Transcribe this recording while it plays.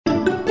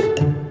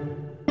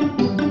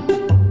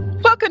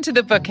Welcome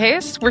to the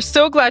Bookcase. We're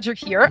so glad you're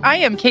here. I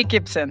am Kate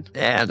Gibson.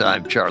 And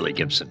I'm Charlie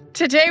Gibson.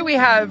 Today we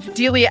have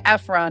Delia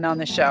Ephron on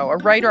the show, a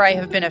writer I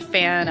have been a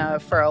fan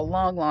of for a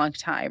long, long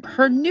time.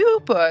 Her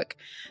new book,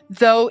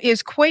 though,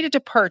 is quite a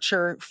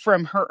departure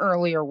from her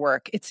earlier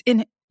work. It's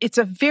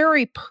a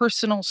very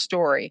personal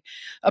story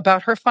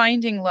about her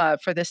finding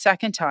love for the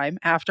second time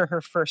after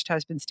her first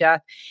husband's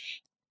death,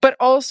 but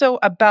also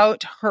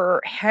about her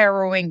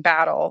harrowing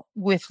battle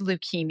with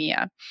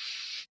leukemia.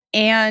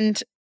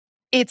 And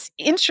it's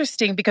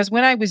interesting because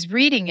when I was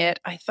reading it,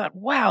 I thought,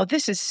 wow,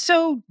 this is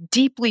so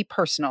deeply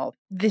personal.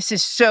 This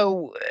is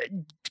so,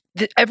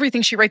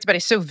 everything she writes about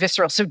is so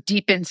visceral, so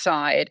deep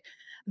inside,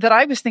 that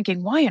I was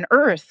thinking, why on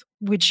earth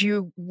would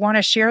you want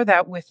to share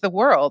that with the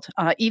world,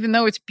 even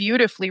though it's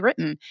beautifully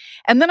written?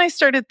 And then I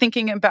started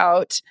thinking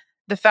about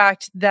the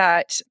fact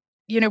that,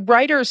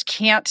 writers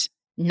can't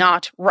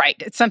not write.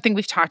 It's something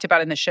we've talked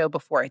about in the show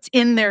before. It's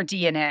in their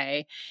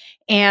DNA.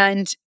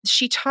 And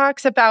she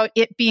talks about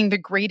it being the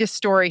greatest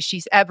story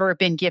she's ever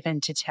been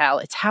given to tell.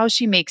 It's how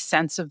she makes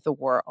sense of the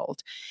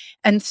world.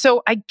 And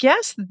so I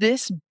guess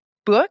this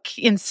book,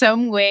 in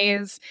some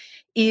ways,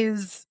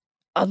 is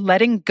a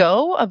letting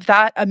go of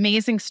that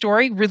amazing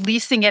story,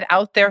 releasing it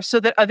out there so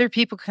that other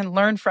people can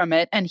learn from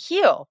it and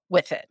heal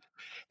with it.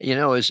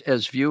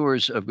 As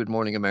viewers of Good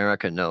Morning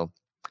America know,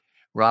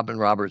 Robin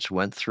Roberts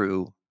went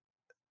through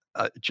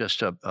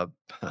just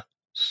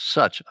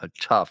such a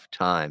tough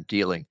time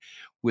dealing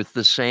with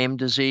the same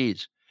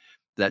disease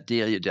that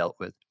Delia dealt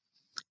with.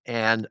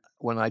 And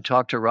when I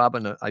talked to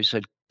Robin, I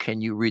said,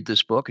 "Can you read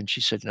this book?" And she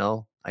said,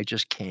 "No, I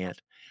just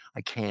can't.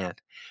 I can't."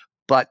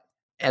 But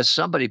as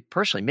somebody,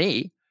 personally,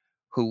 me,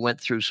 who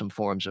went through some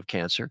forms of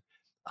cancer,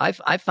 I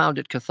found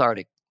it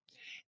cathartic.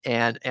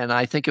 And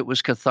I think it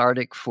was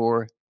cathartic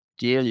for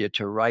Delia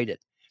to write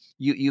it.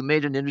 You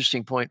made an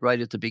interesting point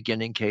right at the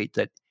beginning, Kate,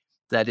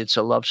 that it's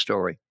a love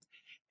story.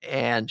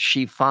 And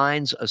she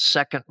finds a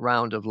second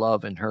round of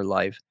love in her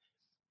life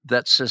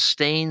that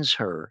sustains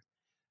her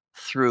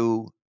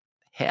through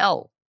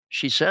hell.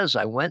 She says,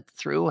 "I went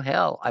through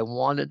hell. I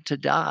wanted to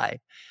die.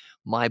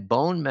 My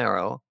bone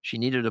marrow," she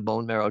needed a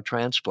bone marrow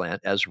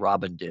transplant, as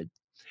Robin did.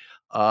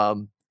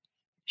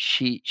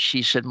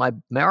 She said, "My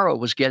marrow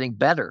was getting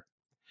better,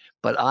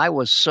 but I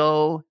was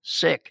so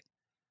sick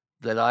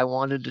that I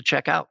wanted to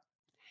check out."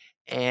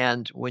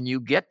 And when you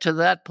get to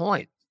that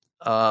point,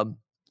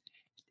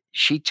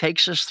 she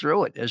takes us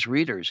through it as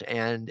readers,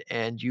 and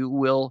you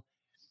will,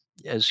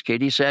 as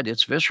Katie said,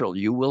 it's visceral.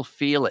 You will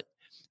feel it,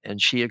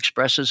 and she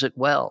expresses it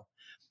well.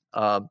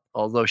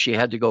 Although she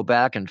had to go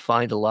back and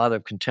find a lot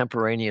of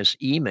contemporaneous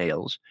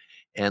emails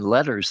and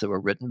letters that were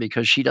written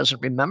because she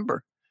doesn't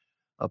remember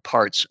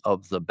parts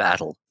of the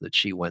battle that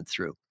she went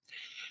through.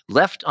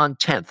 Left on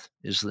 10th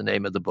is the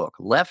name of the book.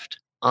 Left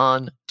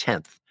on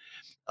 10th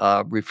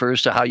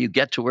refers to how you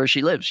get to where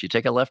she lives. You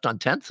take a left on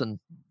 10th and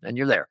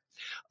you're there.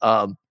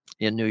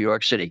 In New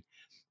York City.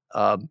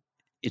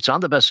 It's on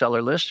the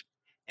bestseller list,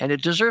 and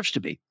it deserves to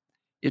be.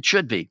 It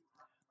should be.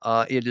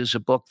 It is a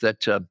book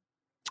that,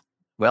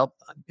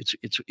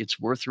 it's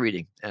worth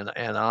reading, and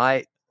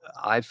I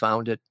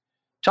found it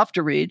tough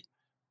to read,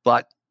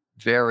 but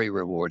very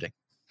rewarding.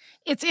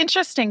 It's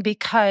interesting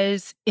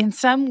because in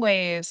some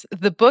ways,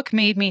 the book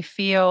made me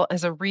feel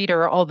as a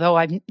reader, although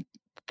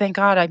thank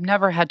God I've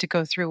never had to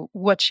go through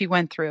what she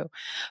went through.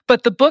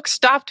 But the book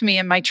stopped me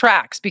in my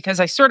tracks because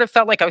I sort of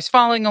felt like I was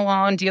following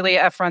along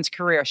Delia Ephron's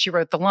career. She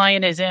wrote The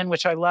Lion Is In,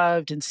 which I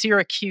loved, and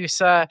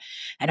Syracuse, and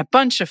a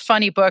bunch of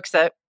funny books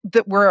that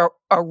were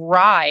a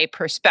wry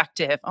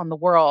perspective on the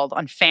world,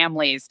 on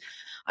families,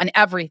 on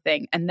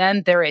everything. And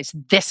then there is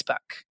this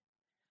book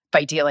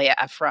by Delia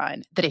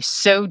Ephron that is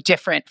so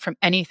different from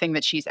anything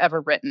that she's ever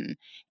written.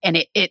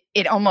 And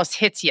it almost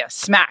hits you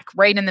smack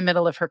right in the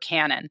middle of her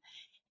canon.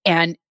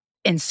 And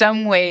in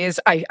some ways,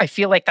 I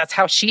feel like that's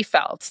how she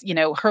felt.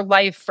 Her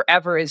life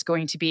forever is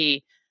going to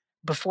be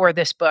before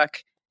this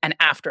book and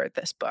after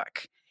this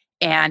book.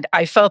 And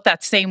I felt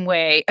that same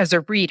way as a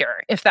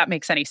reader, if that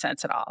makes any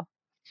sense at all.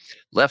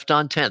 Left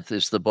on 10th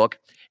is the book.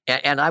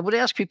 And I would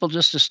ask people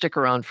just to stick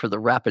around for the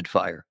rapid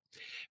fire,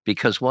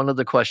 because one of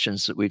the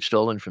questions that we've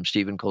stolen from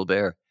Stephen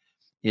Colbert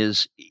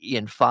is,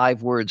 in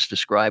 5 words,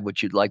 describe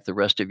what you'd like the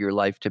rest of your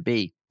life to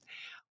be.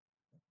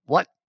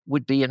 What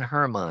would be in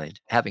her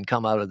mind, having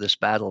come out of this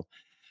battle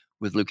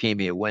with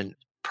leukemia when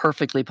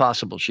perfectly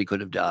possible she could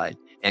have died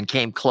and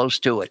came close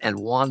to it and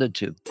wanted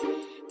to?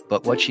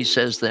 But what she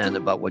says then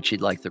about what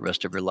she'd like the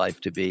rest of her life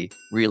to be,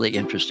 really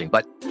interesting.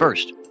 But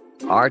first,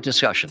 our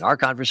discussion, our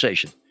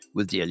conversation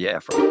with Delia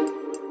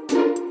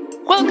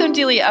Ephron. Welcome,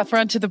 Delia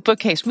Ephron, to the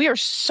Bookcase. We are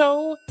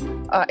so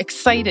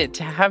excited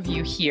to have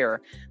you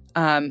here.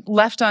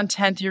 Left on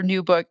 10th, your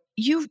new book.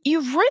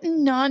 You've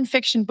written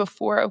nonfiction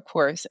before, of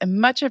course, and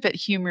much of it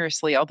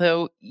humorously,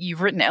 although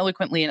you've written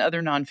eloquently in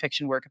other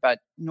nonfiction work about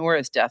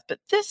Nora's death. But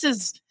this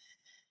is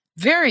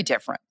very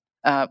different.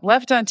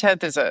 Left on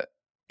 10th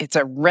it's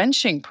a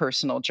wrenching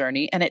personal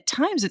journey, and at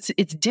times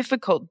it's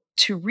difficult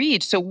to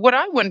read. So what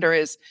I wonder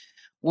is,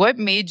 what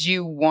made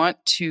you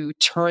want to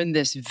turn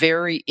this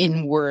very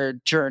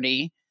inward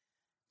journey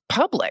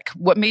public?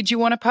 What made you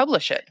want to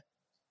publish it?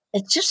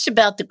 It's just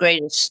about the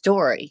greatest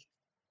story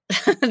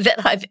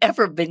that I've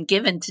ever been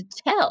given to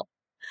tell.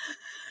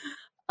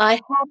 I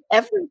had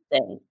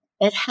everything.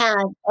 It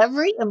had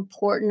every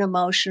important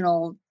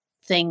emotional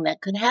thing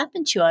that could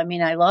happen to you. I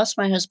mean, I lost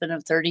my husband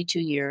of 32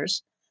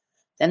 years.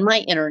 Then my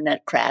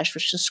internet crashed,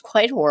 which was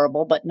quite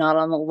horrible, but not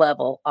on the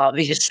level,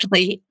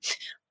 obviously,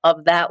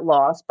 of that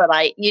loss. But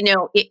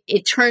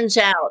it turns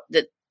out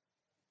that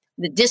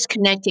the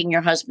disconnecting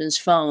your husband's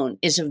phone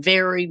is a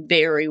very,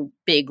 very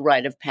big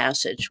rite of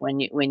passage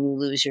when you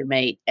lose your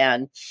mate.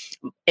 And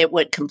it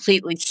went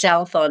completely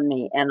south on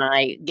me, and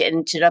I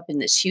ended up in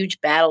this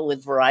huge battle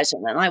with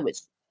Verizon, and I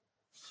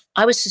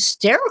was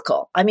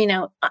hysterical. I mean,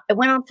 I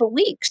went on for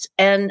weeks,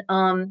 and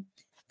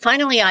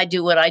finally, I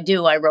do what I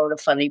do. I wrote a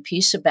funny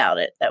piece about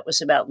it that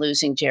was about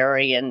losing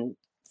Jerry and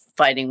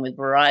fighting with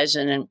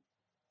Verizon,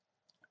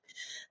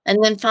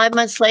 and then 5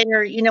 months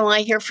later,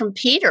 I hear from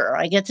Peter.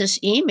 I get this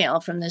email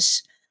from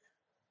this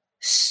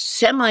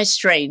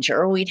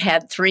semi-stranger. We'd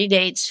had 3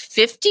 dates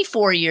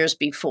 54 years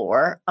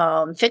before,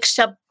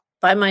 fixed up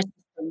by my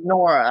sister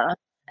Nora.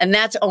 And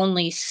that's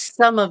only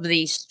some of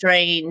the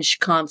strange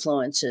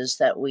confluences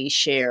that we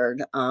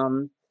shared.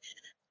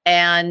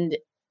 And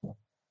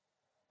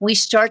we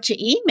start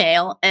to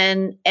email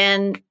and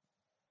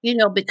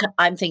because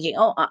I'm thinking,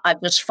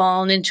 I've just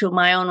fallen into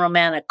my own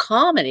romantic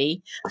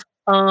comedy.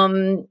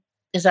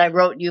 As I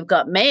wrote, "You've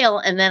Got Mail,"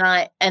 and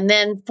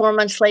then 4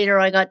 months later,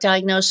 I got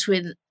diagnosed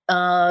with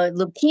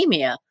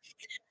leukemia,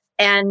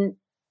 and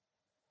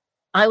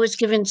I was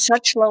given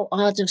such low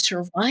odds of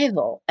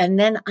survival, and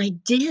then I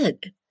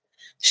did.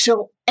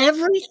 So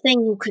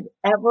everything you could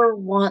ever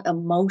want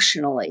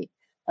emotionally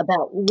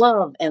about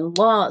love and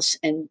loss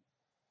and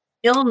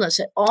illness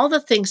and all the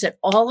things that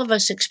all of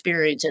us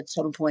experience at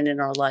some point in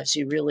our lives,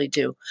 you really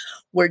do,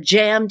 were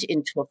jammed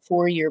into a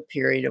 4-year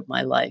period of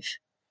my life.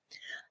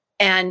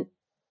 And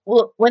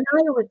well, when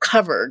I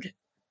recovered,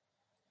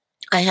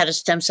 I had a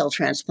stem cell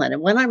transplant.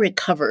 And when I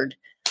recovered,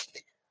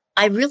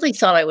 I really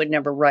thought I would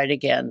never write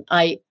again.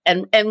 And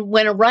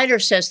when a writer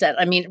says that,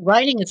 I mean,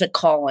 writing is a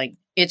calling.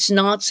 It's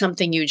not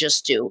something you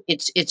just do.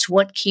 It's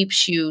what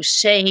keeps you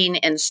sane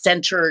and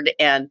centered.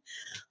 And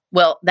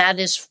well, that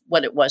is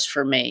what it was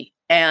for me.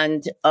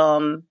 And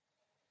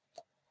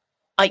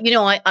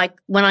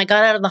when I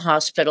got out of the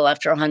hospital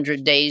after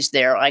 100 days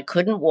there, I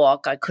couldn't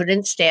walk. I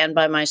couldn't stand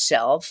by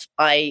myself.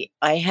 I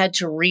had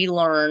to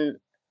relearn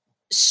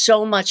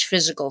so much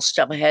physical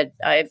stuff. I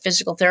had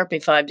physical therapy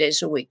 5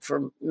 days a week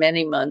for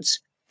many months.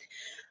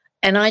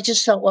 And I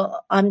just thought,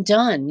 well, I'm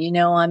done.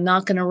 I'm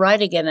not going to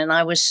write again. And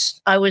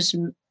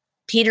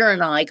Peter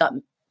and I got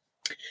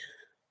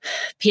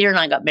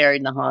married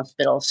in the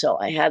hospital. So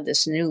I had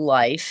this new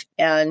life.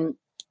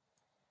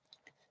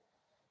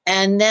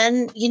 And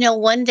then,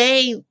 one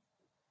day,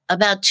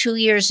 about 2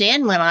 years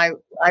in, when I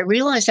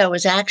realized I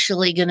was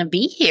actually going to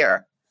be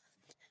here,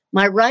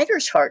 my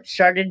writer's heart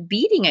started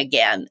beating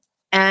again.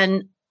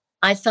 And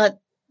I thought,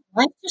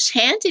 I just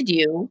handed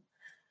you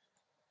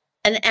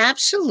an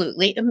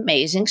absolutely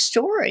amazing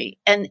story.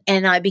 And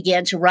I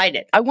began to write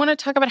it. I want to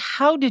talk about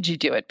how did you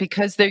do it?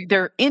 Because there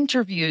are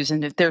interviews,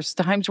 and there's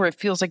times where it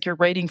feels like you're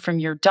writing from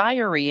your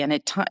diary. And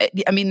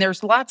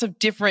there's lots of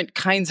different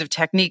kinds of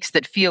techniques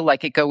that feel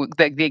like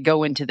they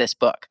go into this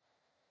book.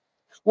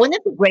 One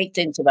of the great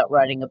things about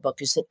writing a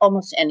book is that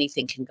almost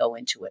anything can go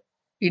into it.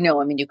 You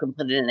can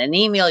put it in an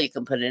email, you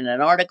can put it in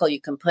an article,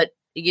 you can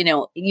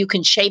you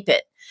can shape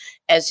it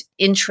as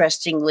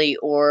interestingly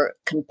or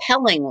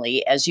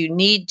compellingly as you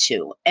need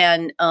to.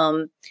 And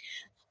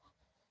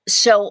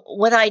so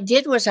what I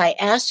did was I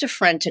asked a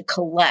friend to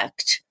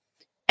collect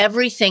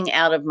everything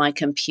out of my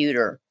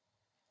computer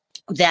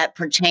that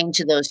pertained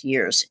to those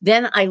years.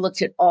 Then I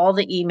looked at all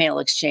the email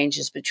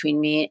exchanges between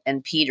me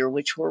and Peter,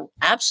 which were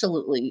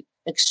absolutely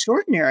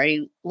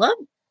extraordinary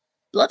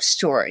love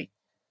story.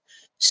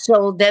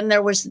 So then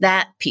there was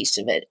that piece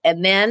of it.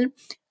 And then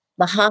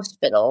the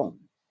hospital,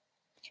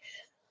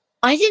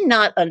 I did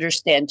not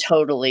understand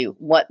totally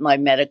what my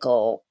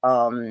medical,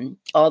 I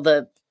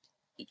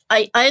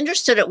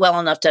understood it well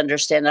enough to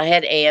understand I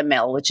had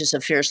AML, which is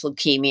a fierce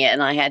leukemia,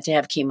 and I had to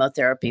have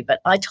chemotherapy.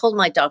 But I told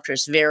my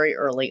doctors very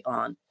early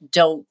on,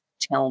 don't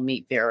tell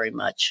me very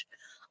much.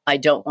 I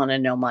don't want to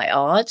know my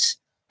odds.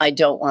 I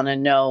don't want to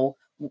know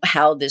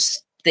how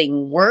this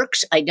thing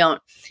works.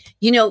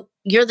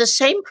 You're the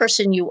same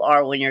person you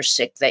are when you're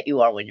sick that you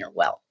are when you're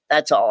well.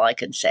 That's all I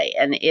can say.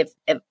 And if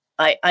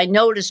I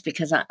noticed,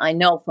 because I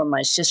know from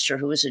my sister,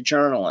 who is a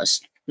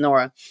journalist,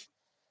 Nora,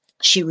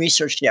 she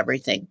researched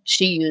everything.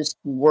 She used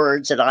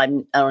words that I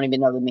don't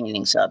even know the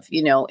meanings of,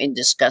 in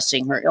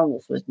discussing her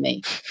illness with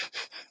me.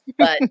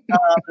 But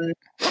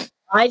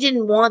I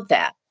didn't want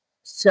that.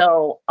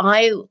 So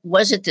I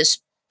was at this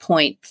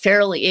point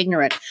fairly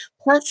ignorant.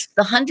 Plus,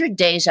 the 100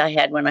 days I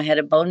had when I had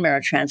a bone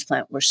marrow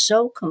transplant were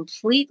so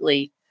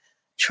completely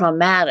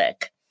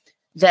traumatic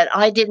that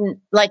I didn't,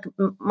 like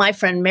my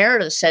friend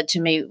Meredith said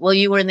to me, well,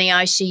 you were in the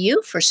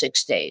ICU for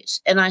 6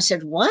 days. And I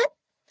said, what?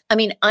 I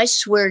mean, I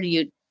swear to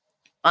you,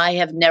 I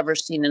have never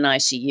seen an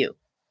ICU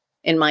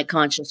in my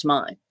conscious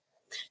mind.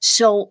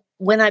 So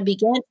when I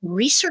began to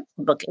research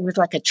the book, it was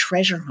like a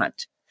treasure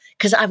hunt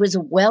because I was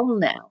well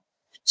now.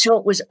 So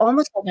it was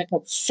almost like I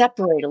could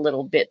separate a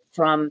little bit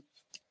from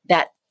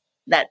that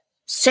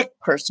sick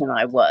person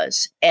I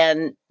was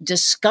and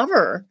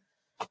discover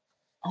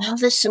all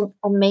this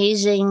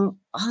amazing,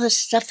 all this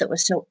stuff that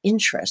was so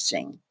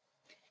interesting.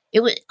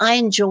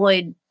 I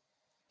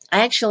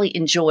actually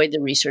enjoyed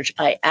the research.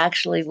 I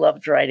actually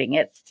loved writing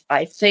it.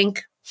 I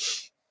think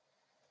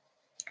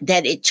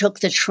that it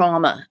took the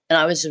trauma, and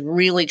I was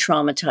really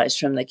traumatized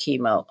from the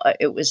chemo.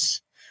 It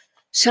was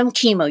some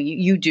chemo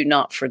you do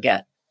not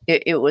forget.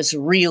 It was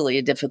really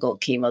a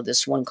difficult chemo,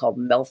 this one called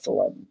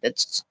melphalan.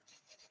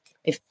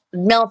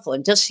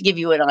 Melphalan, just to give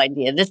you an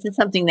idea, this is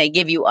something they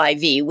give you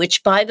IV,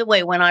 which, by the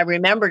way, when I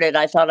remembered it,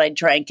 I thought I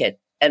drank it,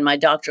 and my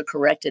doctor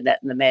corrected that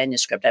in the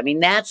manuscript. I mean,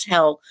 that's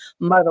how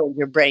muddled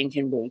your brain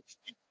can be.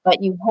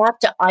 But you have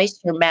to ice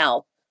your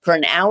mouth for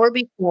an hour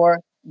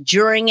before,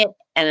 during it,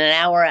 and an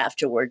hour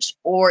afterwards,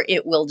 or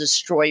it will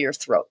destroy your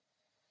throat.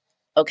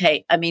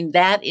 Okay? I mean,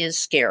 that is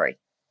scary.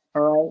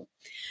 All right?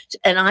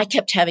 And I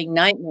kept having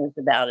nightmares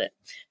about it.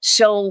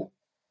 So,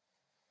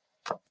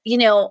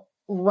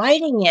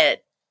 writing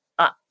it,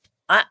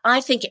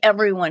 I think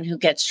everyone who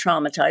gets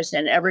traumatized,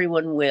 and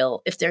everyone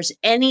will, if there's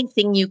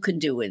anything you can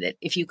do with it,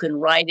 if you can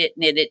write it,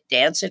 knit it,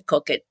 dance it,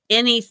 cook it,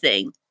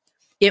 anything,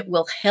 it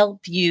will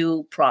help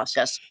you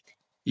process.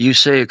 You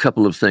say a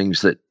couple of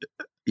things that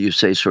you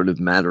say sort of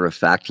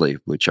matter-of-factly,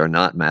 which are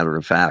not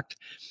matter-of-fact.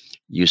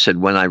 You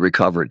said, when I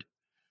recovered,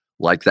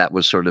 like that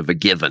was sort of a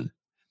given.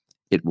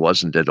 It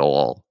wasn't at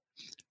all.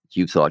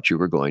 You thought you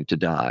were going to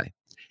die.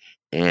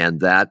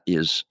 And that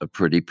is a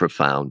pretty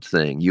profound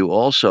thing. You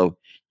also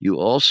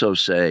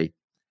say,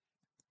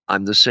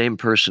 I'm the same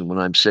person when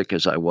I'm sick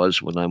as I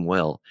was when I'm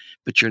well,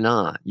 but you're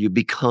not. You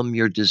become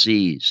your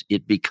disease.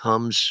 It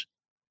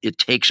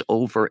takes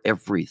over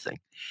everything.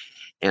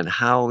 And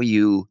how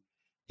you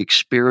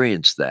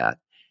experience that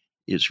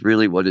is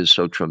really what is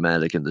so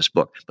traumatic in this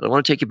book. But I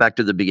want to take you back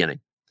to the beginning.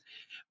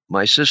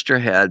 My sister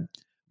had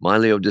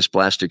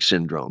myelodysplastic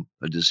syndrome,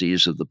 a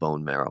disease of the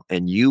bone marrow,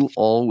 and you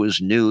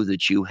always knew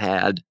that you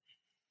had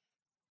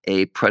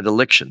a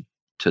predilection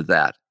to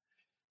that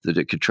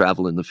it could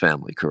travel in the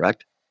family,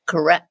 correct?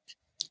 Correct.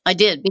 I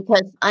did,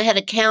 because I had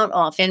a count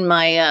off in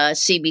my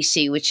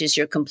CBC, which is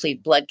your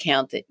complete blood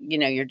count that,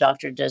 your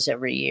doctor does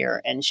every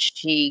year. And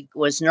she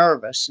was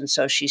nervous. And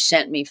so she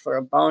sent me for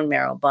a bone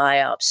marrow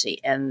biopsy.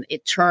 And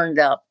it turned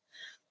up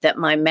that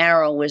my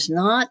marrow was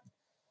not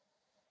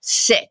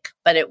sick,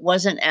 but it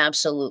wasn't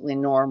absolutely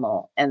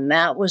normal. And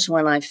that was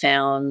when I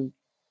found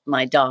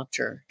my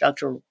doctor,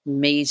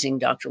 amazing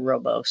Dr.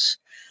 Robos,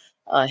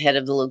 head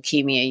of the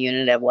leukemia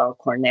unit at Weill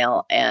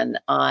Cornell. And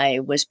I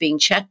was being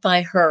checked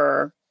by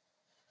her.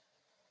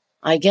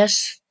 I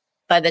guess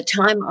by the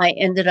time I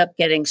ended up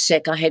getting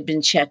sick, I had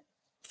been checked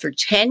for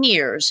 10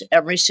 years,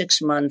 every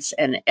 6 months.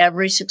 And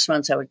every 6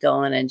 months I would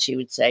go in and she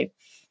would say,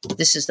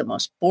 this is the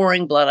most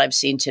boring blood I've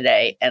seen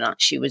today. And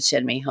she would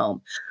send me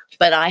home.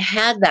 But I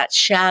had that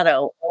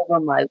shadow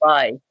over my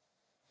life,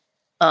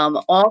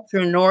 all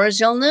through Nora's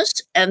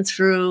illness and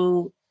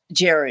through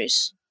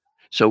Jerry's.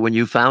 So when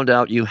you found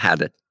out you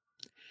had it,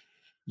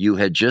 you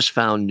had just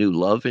found new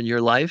love in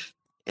your life.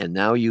 And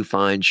now you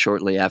find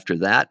shortly after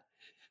that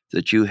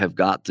you have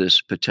got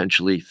this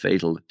potentially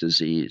fatal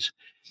disease.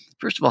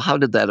 First of all, how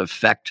did that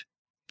affect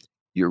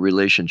your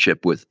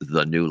relationship with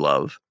the new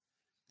love,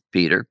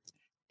 Peter?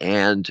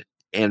 And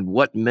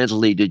what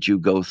mentally did you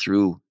go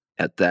through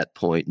at that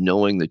point,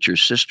 knowing that your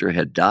sister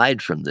had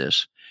died from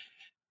this,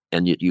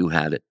 and yet you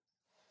had it?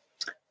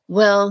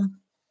 Well,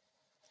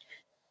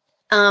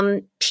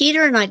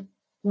 Peter and I,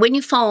 when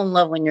you fall in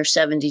love when you're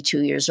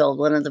 72 years old,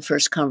 one of the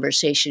first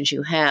conversations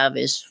you have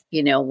is,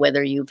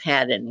 whether you've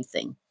had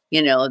anything,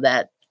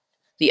 that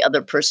the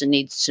other person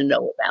needs to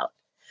know about.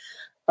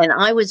 And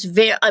I was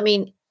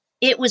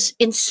it was,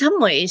 in some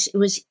ways, it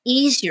was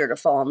easier to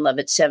fall in love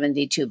at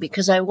 72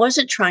 because I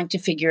wasn't trying to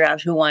figure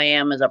out who I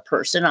am as a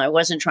person. I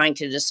wasn't trying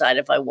to decide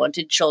if I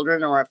wanted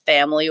children or a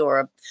family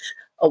or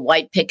a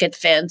white picket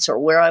fence or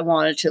where I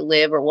wanted to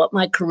live or what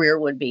my career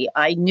would be.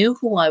 I knew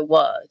who I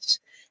was,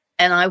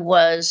 and I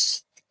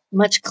was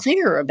much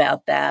clearer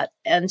about that.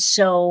 And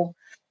so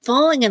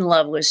falling in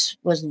love was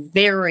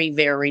very,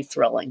 very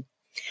thrilling.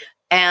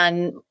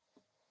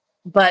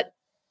 But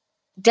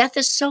death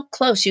is so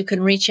close, you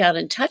can reach out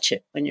and touch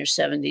it when you're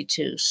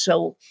 72.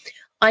 So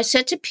I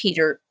said to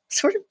Peter,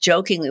 sort of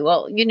jokingly,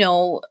 well,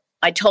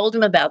 I told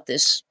him about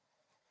this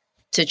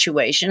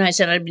situation. I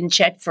said, I've been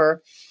checked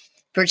for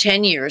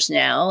 10 years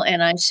now.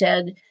 And I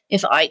said,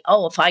 if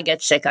I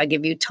get sick, I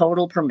give you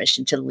total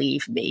permission to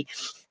leave me.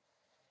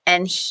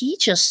 And he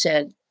just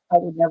said, I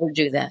would never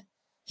do that.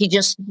 He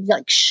just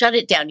shut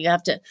it down. You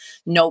have to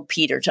know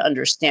Peter to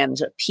understand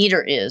what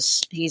Peter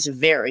is. He's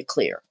very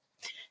clear.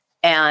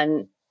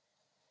 And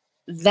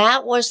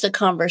that was the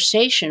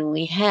conversation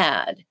we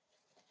had.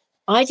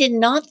 I did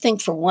not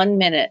think for 1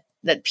 minute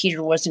that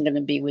Peter wasn't going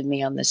to be with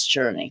me on this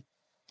journey.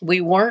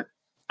 We weren't.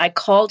 I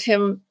called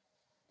him.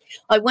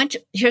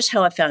 Here's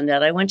how I found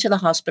out. I went to the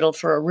hospital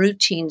for a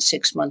routine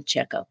 6-month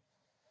checkup.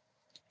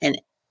 and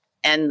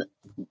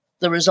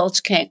the results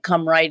can't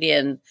come right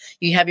in.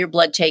 You have your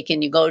blood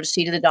taken, you go to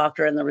see the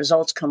doctor, and the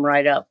results come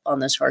right up on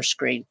this harsh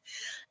screen.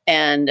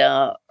 And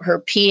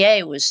her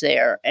PA was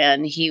there,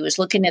 and he was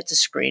looking at the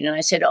screen. And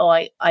I said,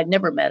 I'd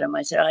never met him.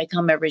 I said, I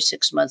come every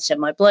 6 months, have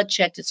my blood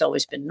checked. It's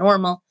always been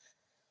normal.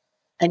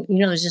 And,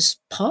 there's this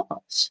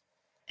pause.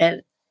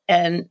 And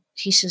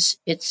he says,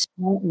 it's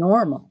not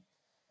normal.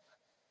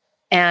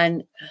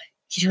 And,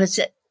 it's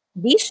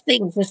these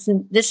things,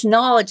 this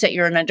knowledge that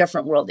you're in a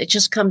different world, it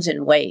just comes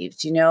in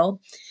waves,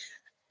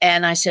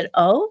 And I said,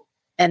 oh.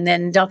 And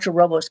then Dr.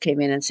 Robos came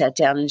in and sat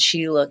down, and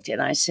she looked,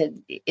 and I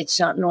said, it's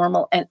not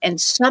normal.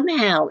 And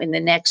somehow in the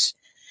next,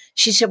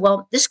 she said,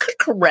 well, this could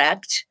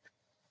correct.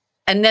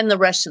 And then the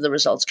rest of the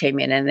results came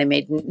in, and they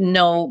made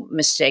no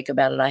mistake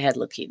about it. I had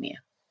leukemia.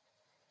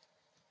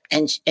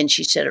 And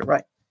she said it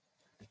right.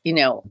 I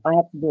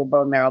have to do a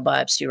bone marrow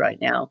biopsy right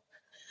now.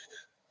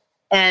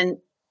 And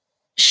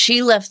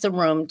she left the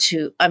room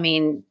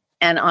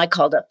and I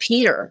called up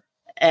Peter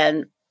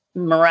and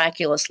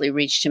miraculously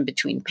reached him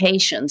between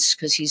patients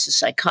because he's a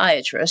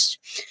psychiatrist.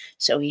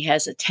 So he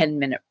has a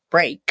 10-minute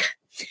break.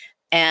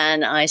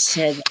 And I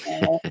said,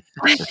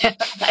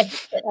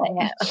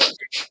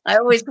 I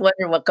always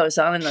wonder what goes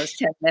on in those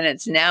 10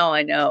 minutes. Now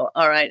I know.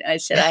 All right. I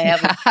said, I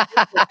haven't.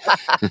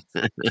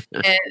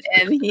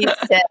 and he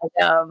said,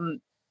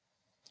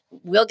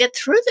 we'll get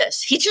through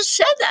this. He just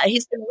said that. He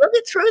said, we'll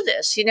get through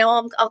this.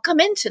 I'll come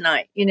in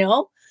tonight.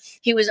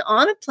 He was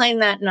on a plane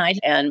that night,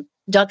 and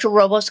Dr.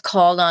 Robos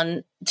called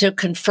on to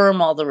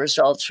confirm all the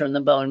results from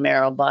the bone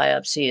marrow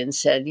biopsy and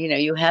said,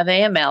 you have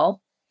AML,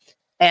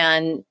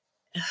 and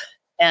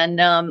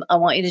I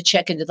want you to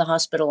check into the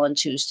hospital on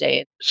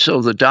Tuesday.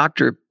 So the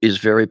doctor is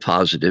very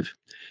positive,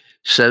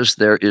 says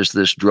there is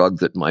this drug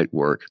that might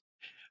work,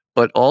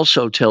 but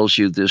also tells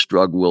you this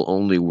drug will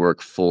only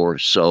work for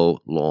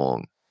so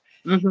long.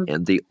 Mm-hmm.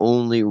 And the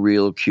only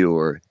real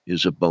cure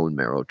is a bone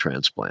marrow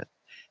transplant.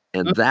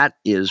 And mm-hmm. that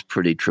is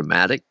pretty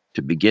traumatic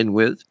to begin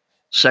with.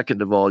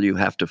 Second of all, you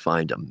have to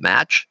find a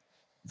match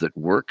that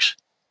works.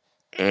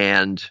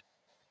 And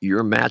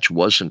your match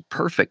wasn't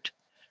perfect,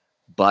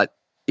 but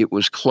it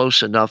was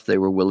close enough they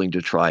were willing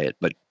to try it.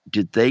 But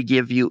did they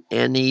give you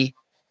any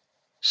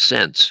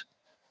sense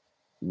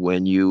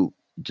when you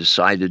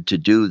decided to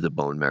do the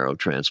bone marrow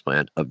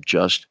transplant of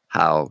just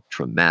how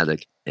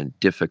traumatic and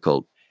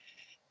difficult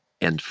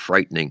and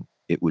frightening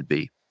it would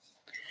be?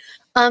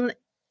 I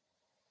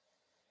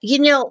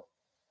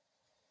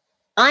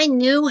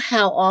knew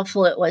how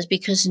awful it was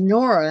because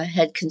Nora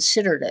had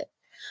considered it.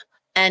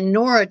 And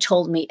Nora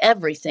told me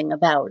everything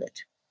about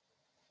it.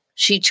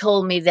 She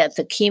told me that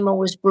the chemo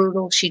was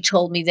brutal. She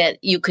told me that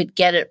you could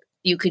get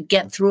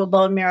through a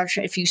bone marrow.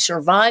 If you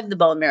survived the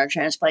bone marrow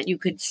transplant, you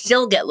could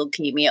still get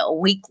leukemia a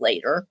week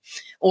later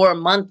or a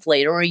month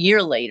later or a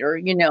year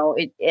later,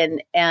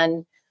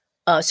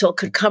 so it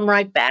could come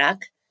right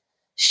back.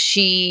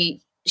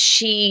 She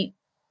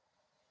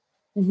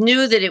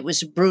knew that it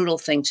was a brutal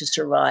thing to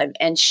survive,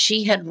 and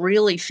she had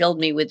really filled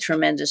me with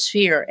tremendous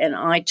fear. And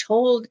I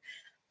told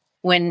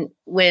when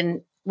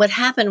what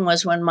happened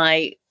was when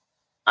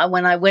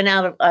I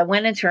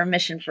went into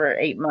remission for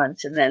 8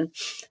 months, and then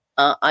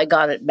I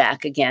got it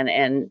back again.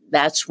 And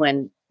that's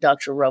when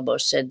Dr. Robo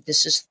said,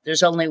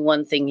 there's only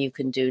one thing you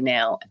can do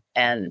now,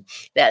 and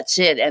that's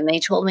it. And they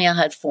told me I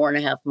had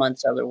 4.5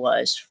 months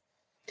otherwise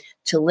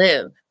to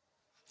live.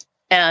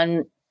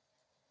 And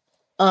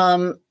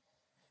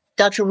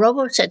Dr.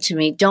 Robo said to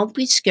me, don't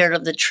be scared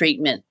of the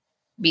treatment.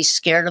 Be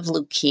scared of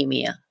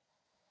leukemia.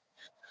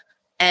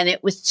 And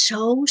it was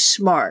so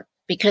smart,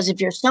 because if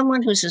you're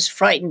someone who's as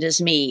frightened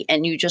as me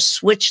and you just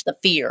switch the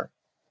fear,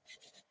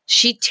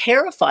 she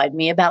terrified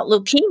me about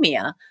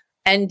leukemia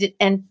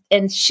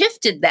and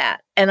shifted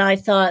that. And I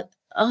thought,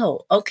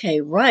 oh,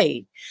 okay,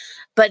 right.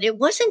 But it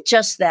wasn't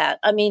just that.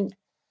 I mean,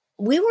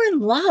 we were in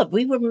love.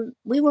 We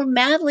were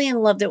madly in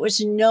love. There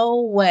was no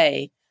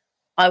way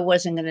I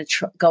wasn't going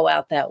to go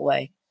out that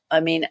way. I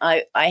mean,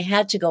 I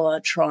had to go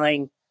out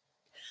trying.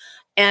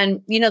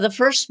 And, the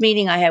first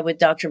meeting I had with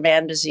Dr.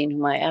 Mandazine,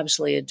 whom I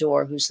absolutely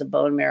adore, who's the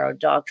bone marrow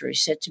doctor, he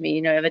said to me,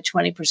 you have a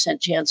 20%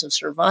 chance of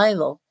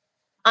survival.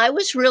 I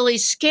was really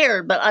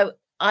scared, but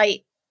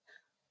I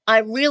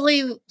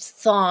really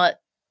thought,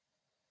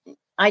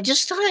 I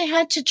just thought I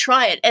had to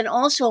try it. And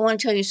also, I want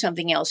to tell you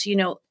something else.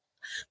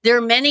 There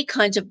are many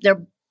kinds of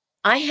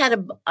I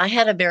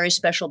had a very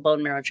special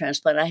bone marrow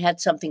transplant. I had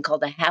something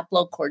called a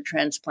haplocord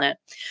transplant,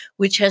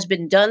 which has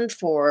been done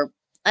for,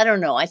 I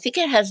don't know, I think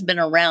it has been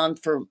around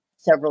for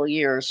several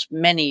years,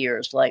 many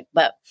years,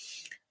 but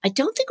I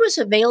don't think it was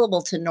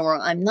available to Nora.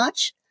 I'm not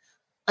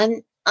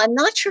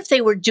sure if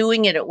they were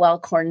doing it at Weill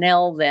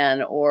Cornell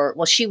then, or,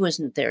 well, she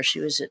wasn't there. She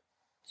was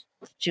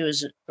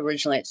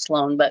originally at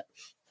Sloan. But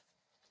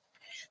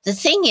the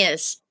thing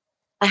is,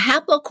 a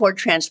haplocord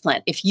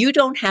transplant, if you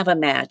don't have a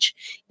match,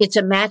 it's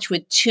a match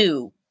with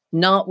two,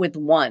 not with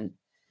one.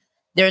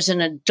 There's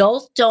an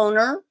adult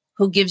donor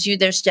who gives you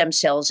their stem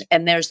cells,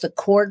 and there's the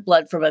cord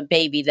blood from a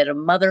baby that a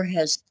mother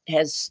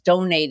has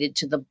donated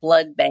to the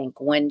blood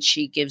bank when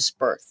she gives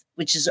birth,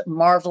 which is a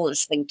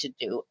marvelous thing to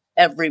do.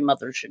 Every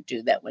mother should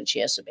do that when she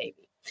has a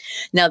baby.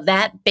 Now,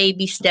 that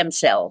baby stem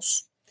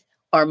cells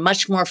are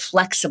much more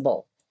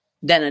flexible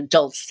than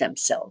adult stem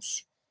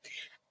cells.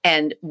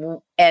 And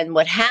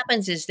what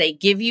happens is they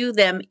give you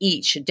them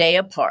each a day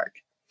apart.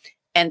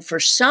 And for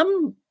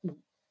some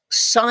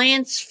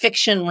science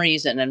fiction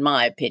reason, in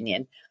my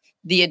opinion,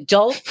 the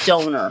adult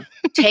donor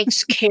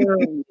takes care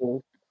of you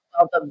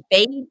while the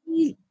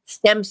baby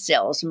stem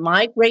cells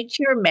migrate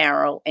to your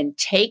marrow and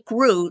take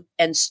root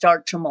and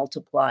start to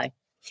multiply.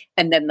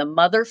 And then the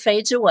mother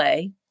fades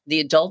away. The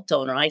adult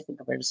donor, I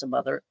think of her as a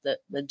mother, the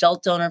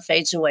adult donor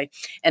fades away,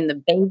 and the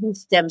baby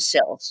stem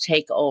cells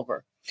take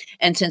over.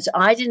 And since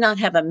I did not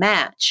have a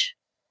match,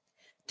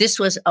 this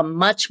was a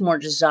much more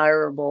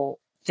desirable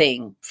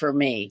thing for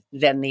me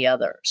than the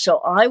other.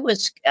 So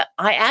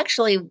I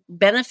actually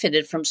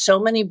benefited from so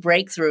many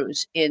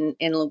breakthroughs in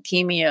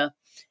leukemia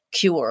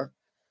cure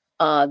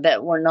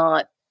that were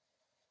not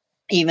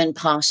even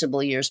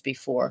possible years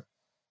before.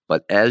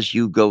 But as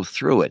you go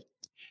through it,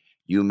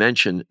 you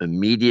mentioned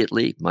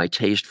immediately my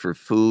taste for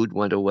food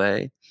went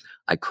away.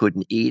 I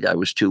couldn't eat. I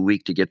was too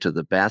weak to get to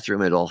the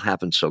bathroom. It all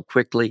happened so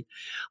quickly.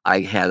 I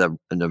had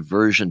an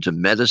aversion to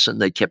medicine.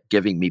 They kept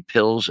giving me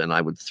pills and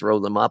I would throw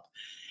them up.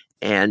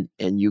 And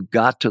you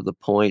got to the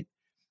point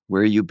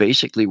where you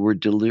basically were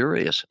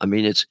delirious. I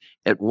mean, it's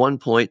at one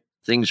point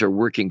things are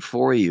working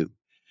for you,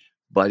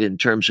 but in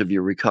terms of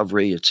your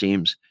recovery, it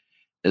seems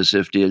as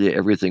if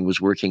everything was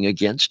working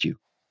against you.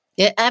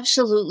 It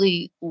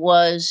absolutely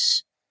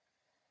was.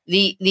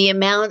 The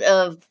amount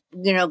of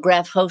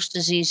graft host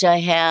disease I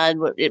had,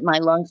 my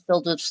lungs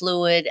filled with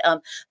fluid.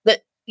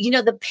 But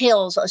the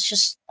pills. Let's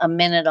just a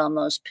minute on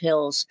those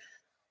pills.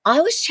 I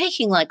was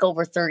taking like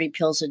over 30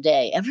 pills a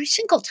day. Every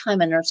single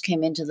time a nurse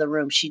came into the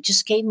room, she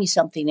just gave me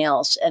something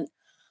else. And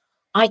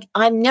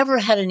I've never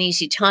had an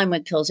easy time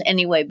with pills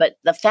anyway, but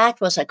the fact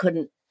was I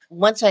couldn't,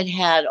 once I'd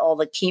had all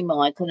the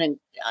chemo,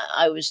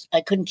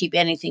 I couldn't keep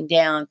anything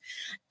down.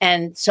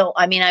 And so,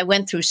 I mean, I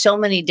went through so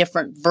many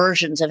different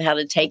versions of how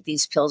to take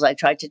these pills. I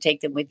tried to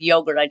take them with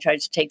yogurt. I tried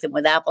to take them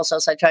with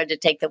applesauce. I tried to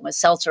take them with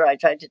seltzer. I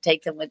tried to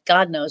take them with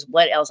God knows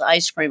what else,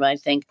 ice cream, I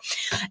think.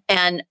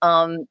 And,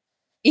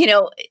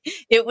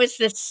 it was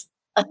this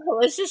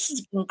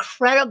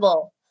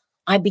incredible.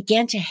 I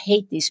began to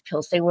hate these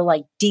pills. They were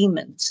like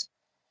demons.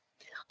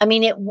 I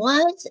mean, it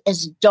was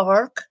as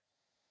dark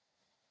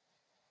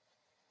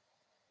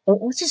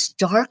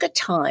a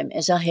time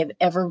as I have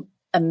ever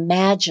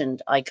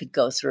imagined I could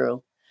go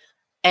through.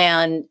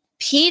 And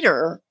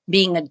Peter,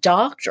 being a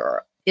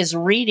doctor, is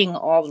reading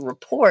all the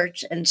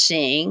reports and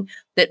seeing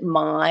that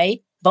my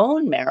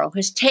bone marrow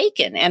has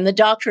taken. And the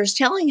doctor is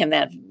telling him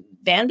that.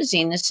 Van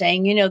Bazine is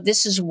saying,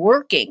 this is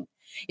working.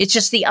 It's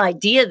just the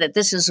idea that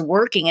this is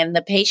working and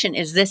the patient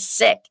is this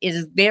sick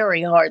is a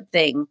very hard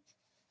thing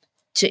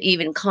to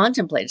even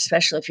contemplate,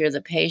 especially if you're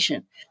the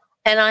patient.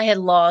 And I had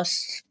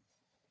lost,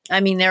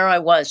 there I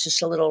was,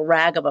 just a little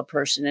rag of a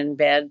person in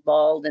bed,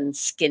 bald and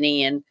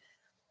skinny, and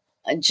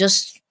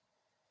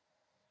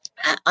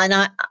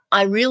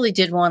I really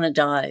did want to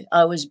die.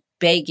 I was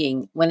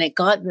begging. When it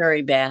got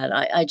very bad,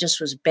 I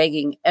just was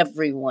begging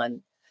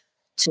everyone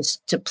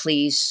to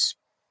please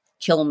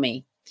kill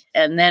me.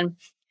 And then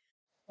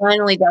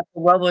finally Dr.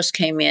 Robos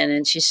came in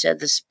and she said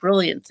this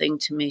brilliant thing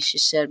to me. She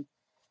said,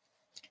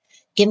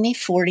 give me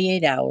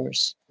 48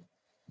 hours.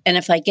 And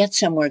if I get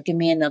somewhere, give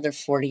me another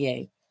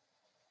 48.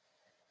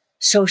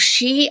 So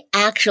she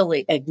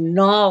actually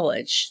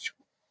acknowledged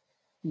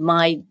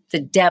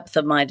the depth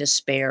of my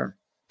despair,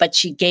 but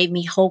she gave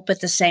me hope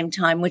at the same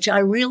time, which I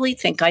really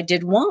think I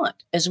did want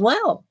as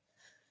well.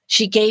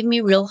 She gave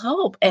me real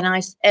hope. And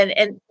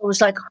it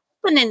was like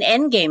hope in an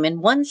end game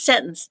in one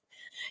sentence.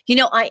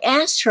 I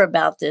asked her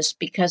about this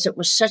because it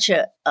was such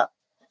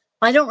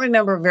I don't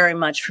remember very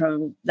much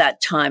from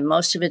that time.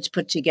 Most of it's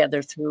put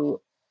together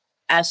through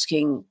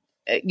asking,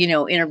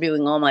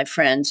 interviewing all my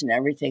friends and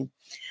everything.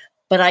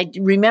 But I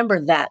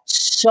remember that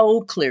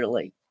so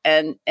clearly.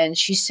 And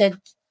she said to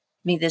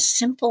me this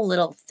simple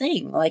little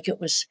thing,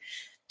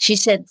 she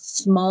said,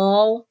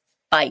 small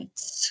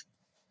bites.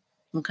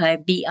 Okay,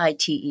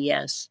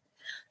 BITES.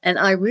 And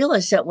I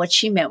realized that what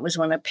she meant was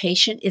when a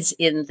patient is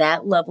in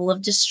that level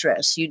of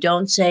distress, you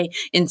don't say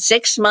in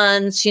 6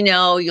 months,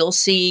 you'll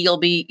see, you'll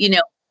be,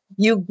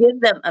 you give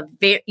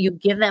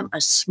them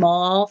a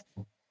small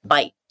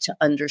bite to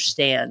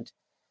understand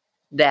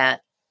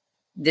that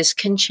this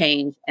can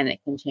change and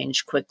it can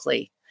change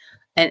quickly.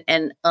 But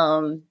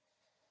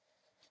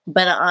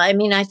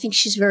I think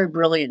she's very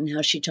brilliant in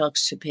how she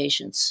talks to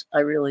patients.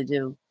 I really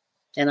do.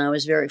 And I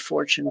was very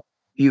fortunate.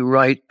 You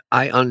write,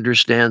 I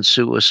understand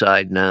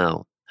suicide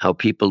now. How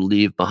people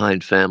leave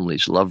behind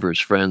families, lovers,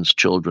 friends,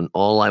 children.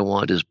 All I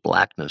want is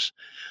blackness,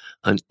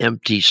 an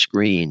empty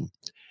screen.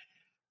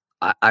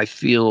 I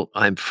feel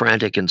I'm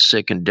frantic and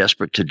sick and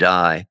desperate to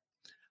die.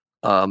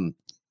 Can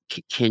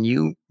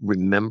you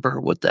remember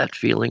what that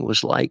feeling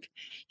was like?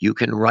 You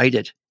can write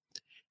it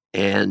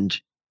and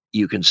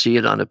you can see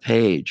it on a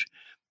page,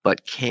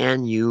 but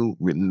can you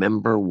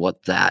remember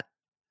what that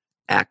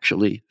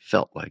actually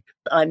felt like?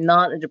 I'm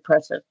not a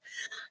depressive.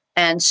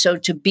 And so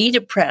to be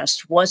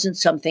depressed wasn't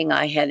something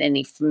I had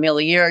any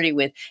familiarity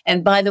with.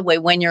 And by the way,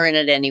 when you're in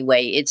it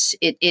anyway,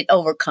 it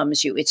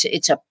overcomes you.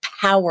 It's a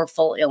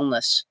powerful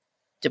illness,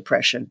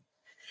 depression.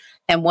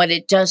 And what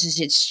it does is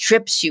it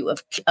strips you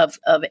of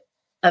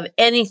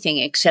anything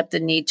except the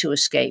need to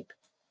escape.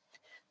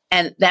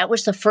 And that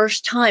was the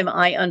first time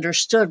I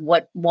understood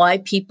why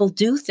people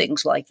do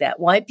things like that.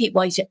 Why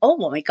you say, oh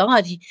my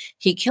God,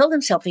 he killed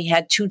himself. He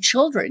had 2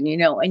 children,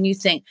 and you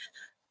think,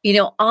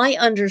 I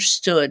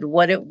understood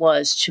what it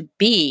was to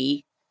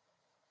be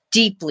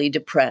deeply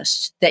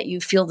depressed, that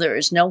you feel there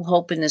is no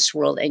hope in this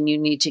world and you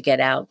need to get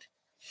out.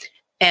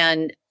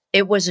 And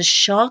it was a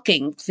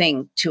shocking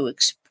thing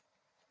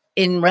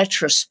in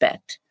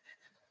retrospect.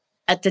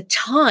 At the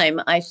time,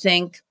 I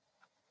think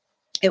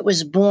it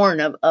was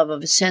born of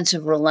a sense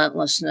of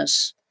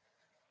relentlessness,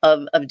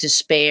 of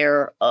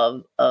despair,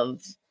 of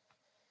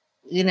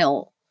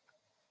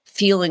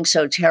feeling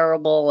so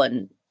terrible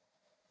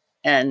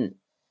and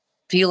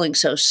feeling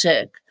so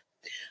sick.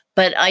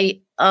 But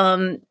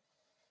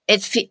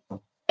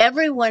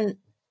everyone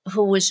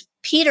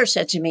Peter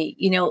said to me,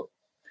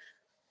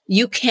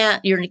 you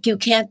can't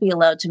be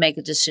allowed to make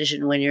a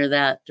decision when you're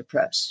that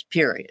depressed,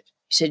 period.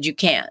 He said, you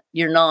can't,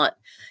 you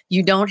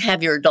don't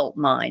have your adult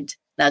mind.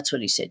 That's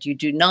what he said. You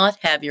do not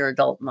have your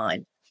adult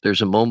mind.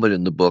 There's a moment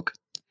in the book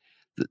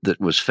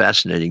that was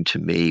fascinating to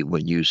me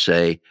when you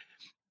say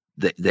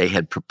that they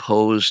had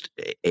proposed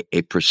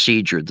a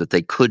procedure that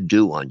they could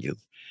do on you,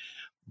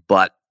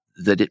 but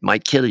that it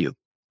might kill you.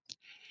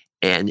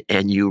 And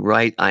you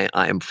write, I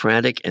am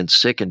frantic and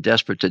sick and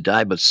desperate to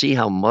die, but see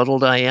how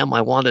muddled I am?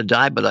 I want to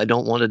die, but I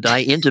don't want to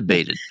die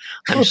intubated.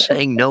 I'm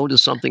saying no to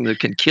something that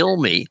can kill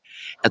me.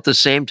 At the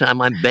same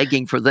time, I'm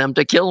begging for them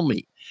to kill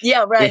me.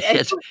 Yeah, right.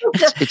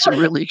 It's a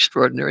really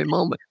extraordinary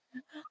moment.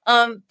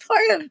 Part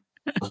of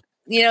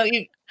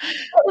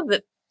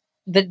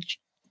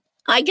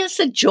I guess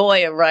the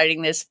joy of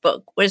writing this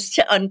book was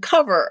to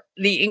uncover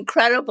the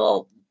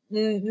incredible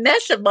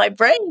mess of my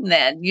brain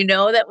then,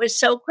 that was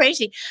so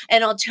crazy.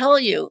 And I'll tell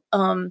you,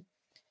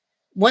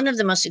 one of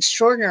the most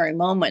extraordinary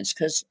moments,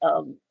 because,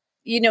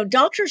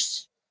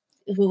 doctors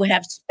who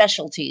have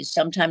specialties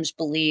sometimes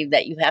believe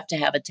that you have to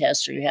have a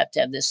test or you have to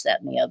have this, that,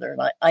 and the other.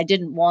 And I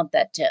didn't want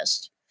that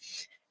test.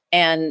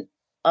 And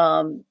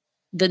the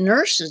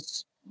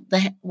nurses,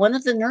 one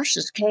of the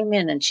nurses came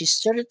in and she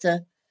stood at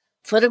the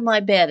foot of my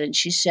bed and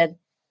she said,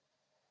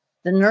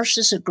 the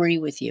nurses agree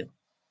with you.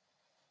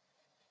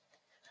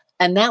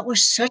 And that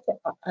was such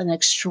an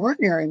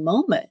extraordinary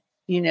moment,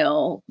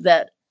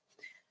 that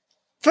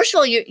first of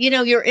all,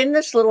 you're in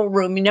this little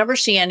room, you never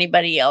see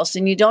anybody else,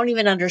 and you don't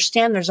even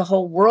understand there's a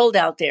whole world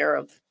out there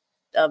of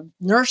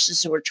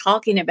nurses who are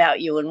talking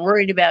about you and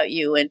worried about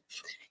you. And,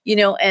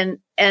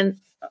 and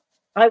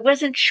I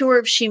wasn't sure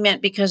if she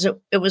meant because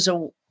it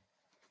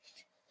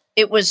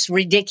was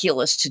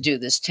ridiculous to do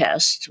this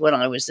test when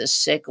I was this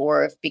sick,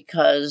 or if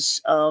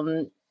because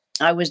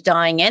I was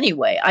dying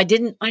anyway. I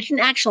didn't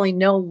actually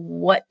know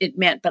what it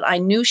meant, but I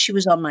knew she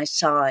was on my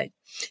side.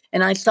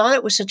 And I thought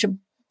it was such a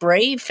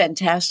brave,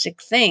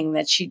 fantastic thing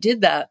that she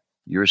did that.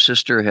 Your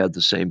sister had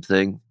the same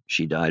thing.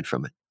 She died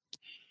from it.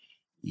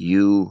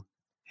 You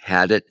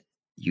had it.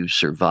 You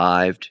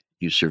survived.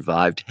 You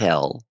survived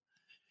hell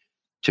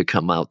to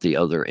come out the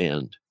other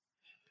end.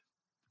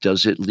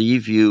 Does it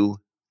leave you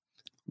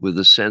with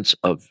a sense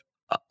of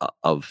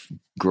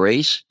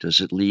grace?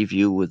 Does it leave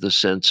you with a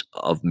sense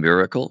of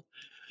miracle?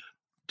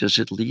 Does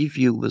it leave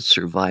you with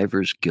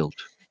survivor's guilt?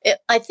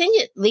 I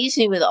think it leaves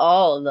me with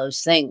all of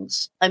those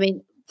things. I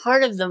mean,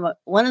 one of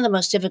the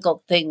most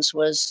difficult things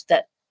was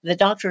that the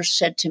doctor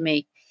said to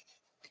me,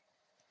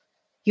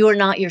 you are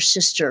not your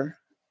sister.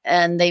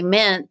 And they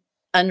meant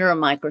under a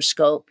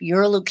microscope,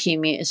 your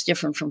leukemia is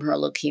different from her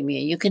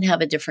leukemia. You can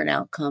have a different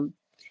outcome.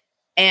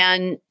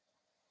 And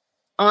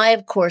I,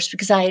 of course,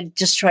 because I had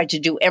just tried to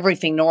do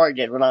everything Nora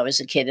did when I was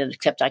a kid,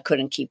 except I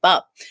couldn't keep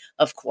up,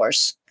 of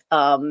course,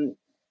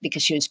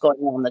 because she was going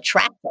on the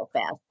track so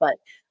fast. But,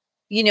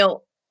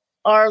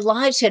 our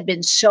lives had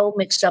been so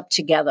mixed up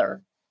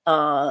together.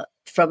 Their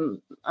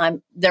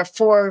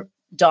 4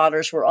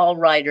 daughters were all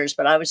writers,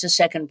 but I was the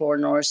second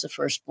born, Nora's the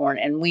firstborn,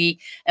 and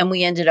we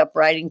ended up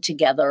writing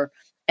together.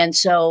 And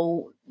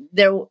so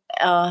there,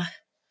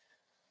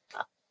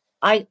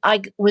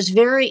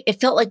 it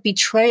felt like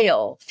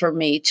betrayal for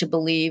me to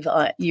believe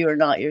you are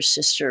not your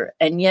sister.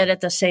 And yet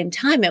at the same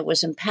time, it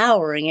was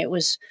empowering. It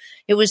was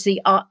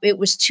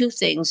 2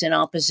 things in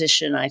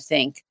opposition, I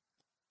think.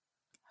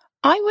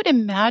 I would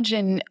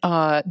imagine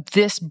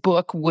this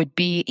book would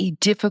be a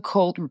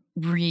difficult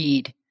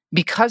read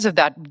because of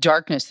that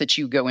darkness that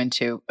you go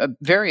into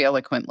very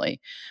eloquently.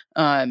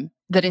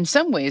 That in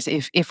some ways,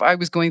 if I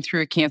was going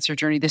through a cancer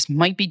journey, this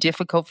might be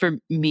difficult for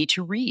me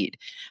to read.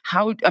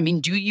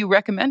 Do you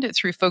recommend it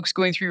through folks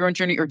going through your own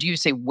journey, or do you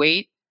say,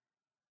 wait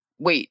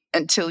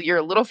until you're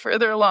a little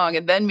further along,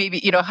 and then maybe,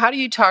 how do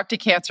you talk to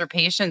cancer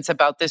patients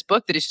about this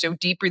book that is so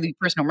deeply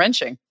personal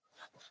wrenching?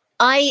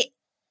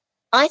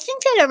 I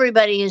think that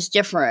everybody is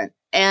different.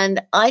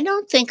 And I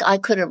don't think I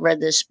could have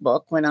read this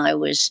book when I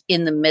was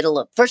in the middle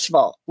of, first of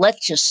all,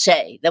 let's just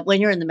say that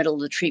when you're in the middle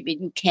of the treatment,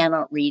 you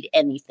cannot read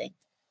anything.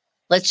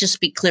 Let's just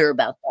be clear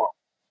about that.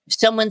 If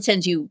someone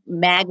sends you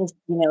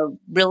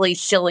really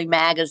silly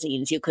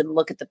magazines, you can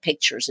look at the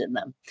pictures in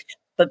them.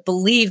 But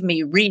believe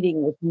me,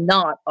 reading was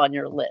not on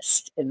your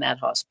list in that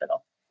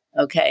hospital.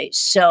 Okay,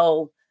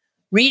 so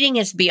reading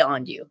is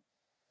beyond you.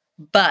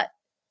 But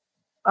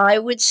I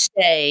would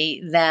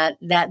say that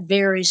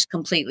varies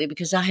completely,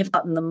 because I have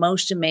gotten the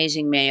most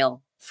amazing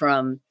mail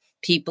from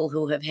people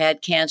who have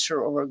had cancer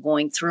or are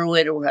going through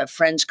it or have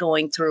friends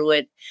going through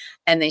it.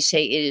 And they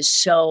say it is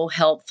so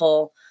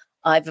helpful.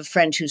 I have a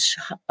friend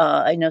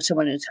I know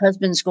someone whose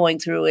husband's going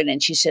through it,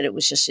 and she said it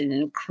was just an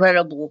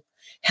incredible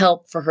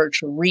help for her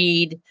to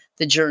read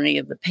the journey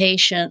of the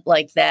patient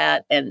like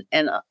that. And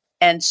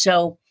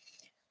so,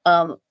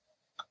 I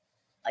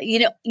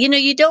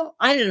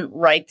didn't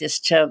write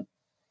this I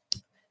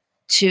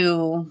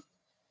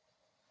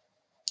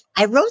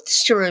wrote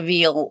this to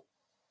reveal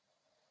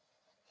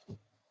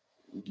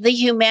the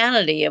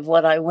humanity of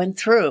what I went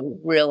through,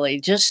 really,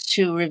 just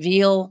to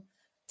reveal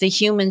the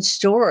human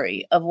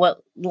story of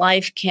what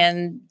life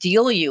can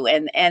deal you,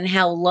 and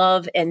how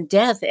love and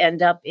death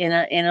end up in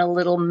a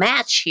little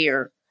match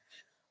here.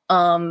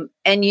 And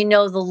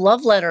the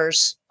love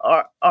letters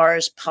are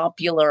as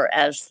popular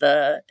as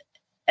the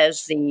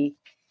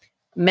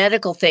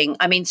medical thing.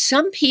 I mean,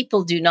 some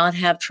people do not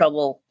have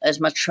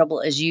as much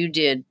trouble as you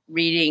did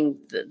reading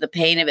the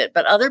pain of it,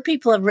 but other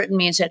people have written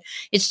me and said,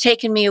 it's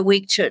taken me a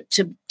week to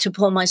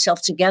pull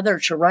myself together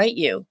to write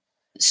you.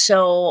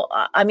 So,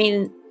 I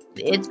mean,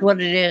 it's what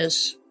it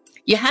is.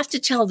 You have to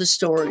tell the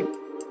story.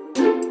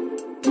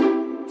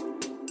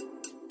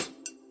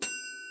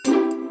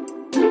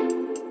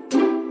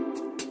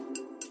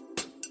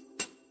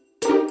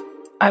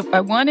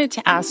 I wanted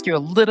to ask you a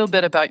little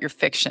bit about your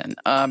fiction.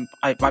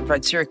 I've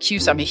read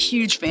Syracuse. I'm a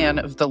huge fan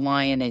of The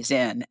Lion is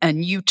In.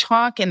 And you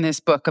talk in this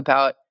book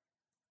about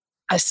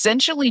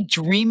essentially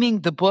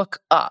dreaming the book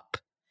up.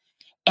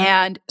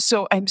 And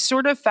so I'm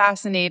sort of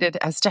fascinated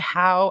as to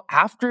how,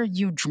 after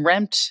you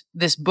dreamt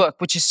this book,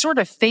 which is sort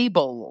of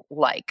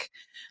fable-like,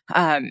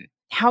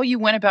 how you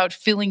went about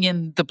filling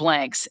in the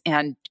blanks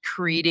and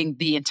creating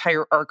the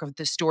entire arc of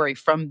the story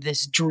from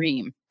this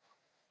dream.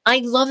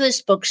 I love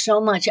this book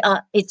so much.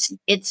 It's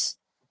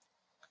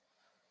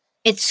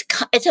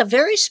a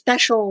very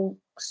special,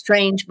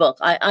 strange book.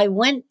 I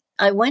went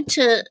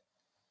to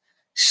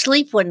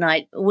sleep one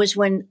night. It was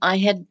when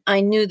I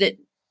knew that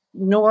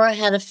Nora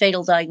had a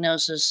fatal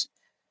diagnosis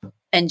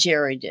and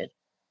Jerry did.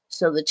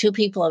 So the two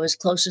people I was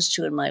closest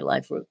to in my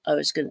life and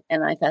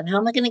I thought, how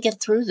am I going to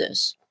get through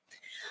this?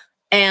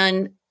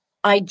 And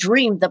I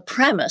dreamed the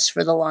premise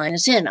for The Lion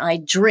is In. I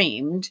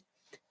dreamed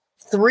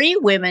 3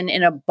 women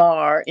in a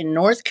bar in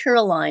North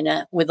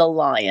Carolina with a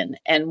lion,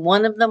 and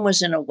one of them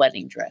was in a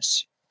wedding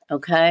dress.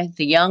 Okay.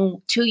 2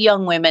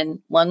 young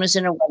women, one was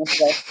in a wedding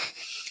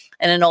dress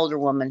and an older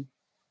woman.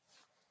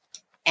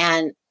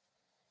 And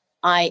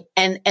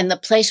the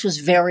place was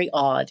very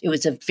odd. It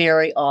was a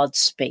very odd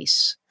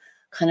space,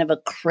 kind of a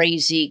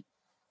crazy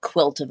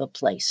quilt of a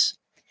place.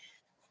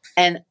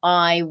 And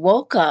I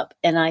woke up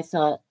and I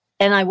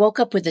woke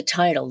up with the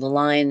title, The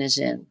Lion is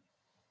In.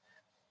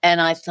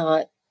 And I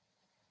thought,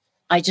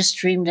 I just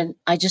dreamed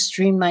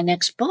my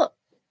next book.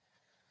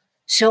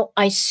 So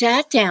I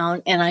sat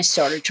down and I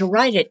started to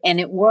write it. And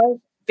it was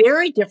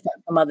very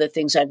different from other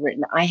things I'd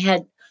written.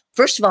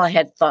 First of all, I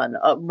had fun.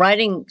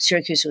 Writing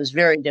Syracuse was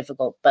very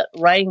difficult, but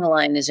writing The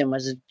Lion is In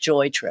was a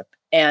joy trip.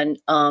 And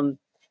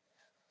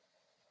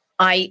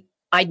I'd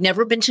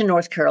never been to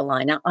North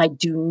Carolina. I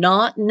do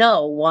not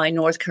know why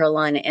North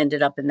Carolina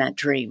ended up in that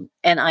dream.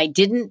 And I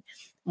didn't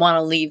want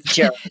to leave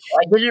Jericho.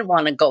 I didn't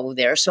want to go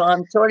there. So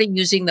I'm sort of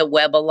using the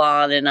web a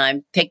lot, and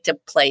I picked a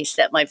place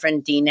that my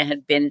friend Dina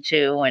had been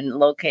to and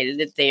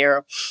located it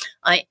there.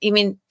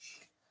 When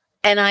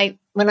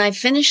I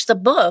finished the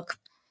book,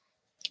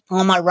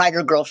 all my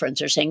writer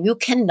girlfriends are saying, you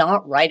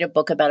cannot write a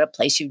book about a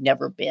place you've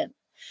never been.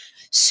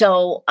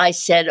 So I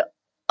said,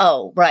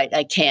 oh, right,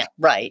 I can't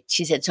write.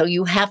 She said, so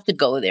you have to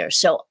go there.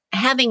 So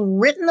having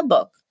written the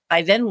book,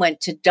 I then went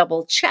to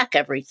double check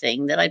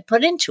everything that I'd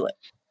put into it.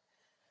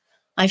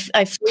 I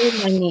flew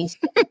my niece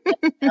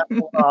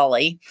to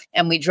Raleigh,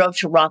 and we drove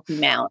to Rocky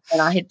Mount,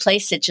 and I had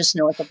placed it just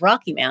north of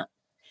Rocky Mount.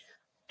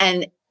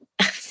 And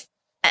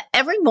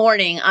every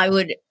morning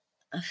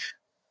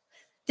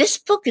this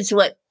book is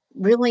what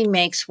really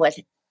makes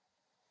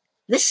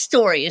this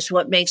story is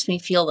what makes me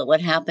feel that what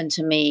happened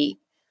to me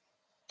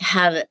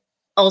had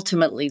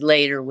ultimately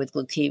later with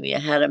leukemia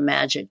had a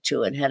magic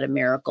to it, had a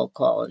miracle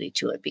quality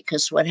to it,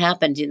 because what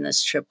happened in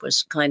this trip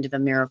was kind of a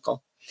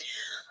miracle.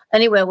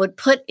 Anyway, I would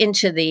put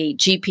into the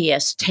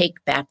GPS, take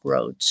back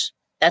roads.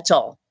 That's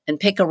all. And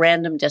pick a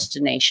random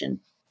destination.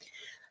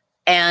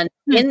 And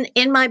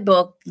in my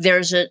book,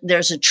 there's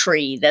a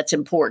tree that's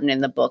important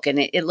in the book. And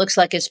it looks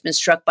like it's been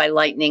struck by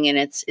lightning, and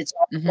it's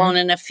blown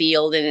in a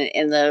field,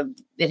 and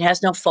it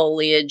has no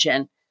foliage.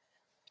 And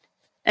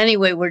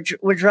anyway,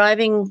 we're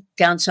driving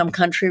down some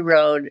country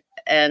road,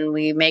 and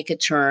we make a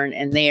turn,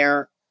 and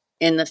there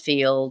in the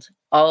field,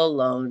 all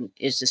alone,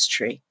 is this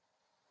tree.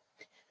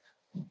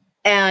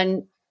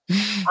 And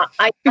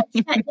I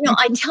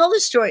tell the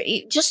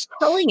story, just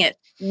telling it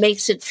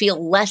makes it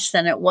feel less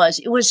than it was.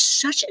 It was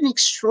such an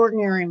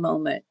extraordinary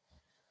moment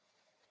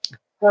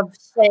of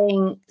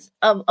saying,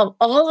 of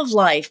all of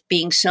life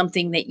being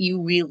something that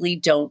you really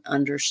don't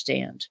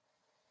understand,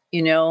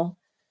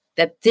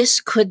 that this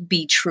could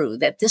be true,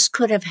 that this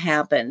could have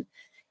happened.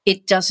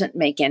 It doesn't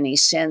make any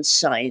sense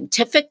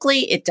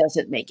scientifically. It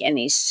doesn't make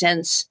any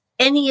sense.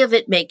 Any of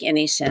it make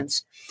any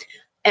sense.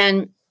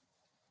 And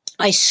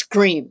I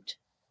screamed,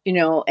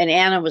 and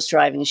Anna was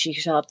driving. She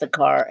stopped the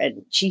car,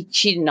 and she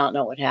did not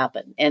know what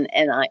happened. And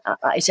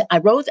I said, I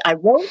wrote,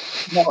 and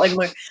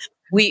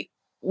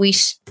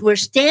we're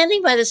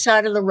standing by the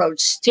side of the road,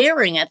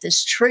 staring at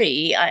this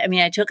tree.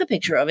 I took a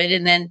picture of it,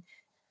 and then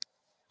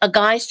a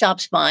guy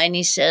stops by and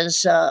he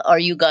says, "Are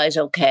you guys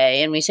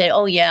okay?" And we say,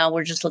 "Oh yeah,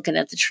 we're just looking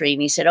at the tree."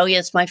 And he said, "Oh yeah,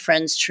 it's my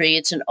friend's tree.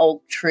 It's an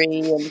oak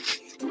tree." And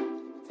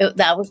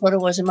that was what it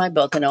was in my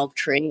book, an oak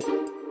tree.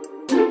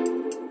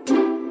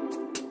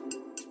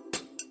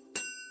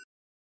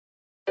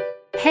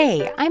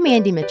 Hey, I'm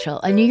Andy Mitchell,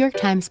 a New York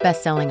Times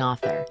bestselling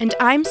author. And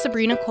I'm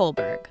Sabrina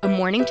Kohlberg, a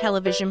morning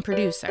television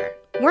producer.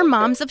 We're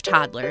moms of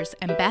toddlers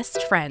and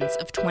best friends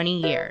of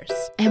 20 years.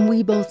 And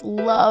we both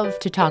love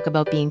to talk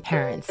about being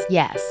parents,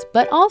 yes,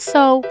 but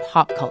also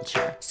pop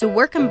culture. So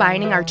we're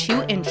combining our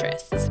two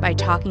interests by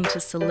talking to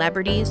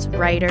celebrities,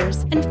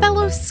 writers, and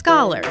fellow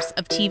scholars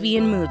of TV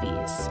and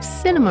movies.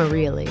 Cinema,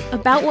 really.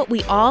 About what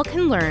we all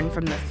can learn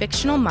from the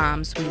fictional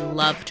moms we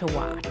love to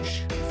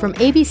watch. From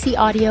ABC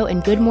Audio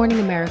and Good Morning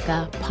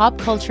America, Pop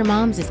Culture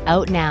Moms is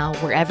out now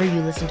wherever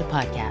you listen to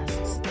podcasts.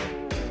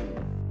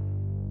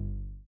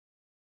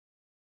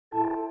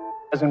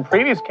 As in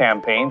previous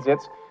campaigns,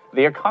 it's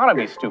the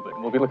economy, stupid.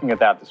 We'll be looking at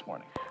that this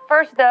morning.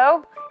 First,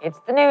 though, it's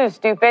the news,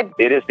 stupid.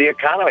 It is the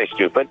economy,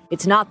 stupid.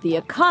 It's not the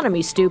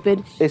economy,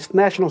 stupid. It's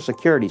national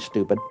security,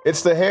 stupid.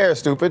 It's the hair,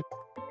 stupid.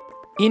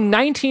 In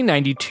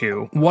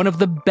 1992, one of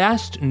the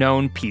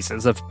best-known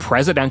pieces of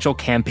presidential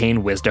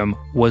campaign wisdom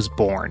was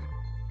born.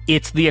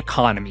 It's the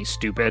economy,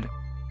 stupid.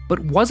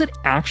 But was it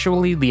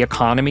actually the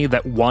economy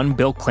that won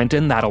Bill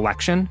Clinton that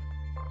election?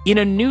 In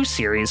a new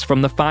series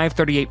from the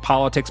 538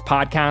 Politics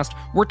podcast,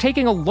 we're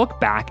taking a look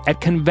back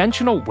at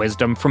conventional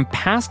wisdom from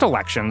past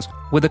elections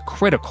with a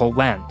critical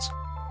lens.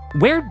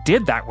 Where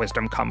did that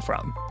wisdom come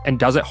from? And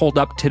does it hold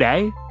up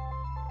today?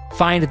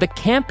 Find the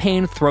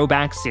Campaign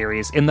Throwback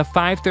series in the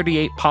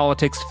 538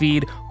 Politics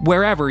feed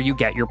wherever you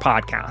get your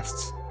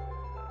podcasts.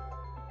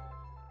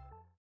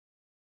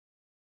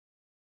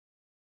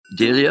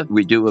 Delia,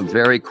 we do a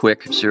very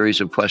quick series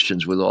of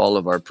questions with all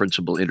of our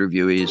principal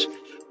interviewees,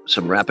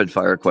 some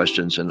rapid-fire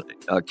questions. And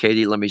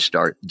Katie, let me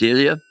start.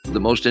 Delia, the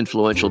most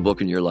influential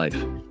book in your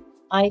life?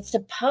 I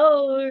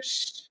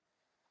suppose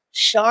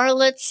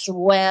Charlotte's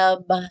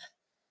Web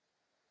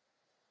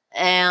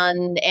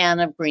and Anne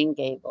of Green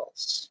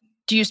Gables.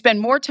 Do you spend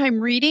more time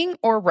reading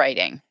or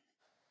writing?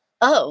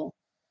 Oh,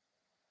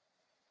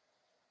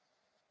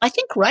 I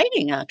think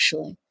writing,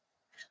 actually.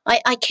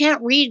 I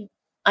can't read.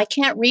 I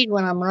can't read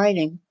when I'm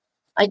writing.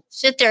 I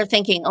sit there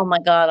thinking, oh my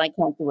God, I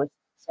can't do a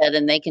sunset,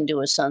 and they can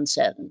do a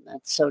sunset, and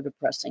that's so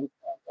depressing.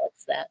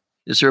 That's that.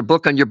 Is there a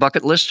book on your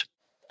bucket list?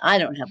 I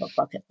don't have a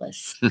bucket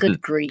list.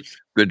 Good grief.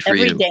 Good for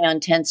you. Every day on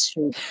 10th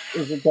Street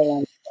is a day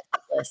on the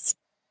bucket list.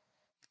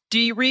 Do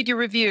you read your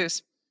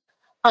reviews?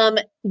 You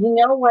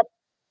know what?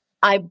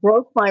 I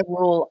broke my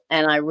rule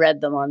and I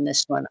read them on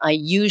this one. I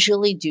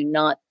usually do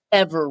not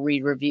ever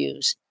read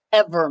reviews,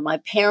 ever. My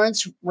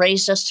parents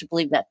raised us to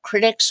believe that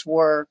critics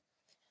were,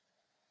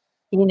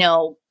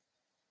 that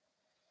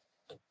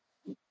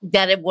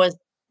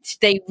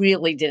they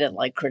really didn't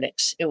like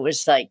critics. It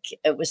was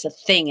a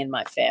thing in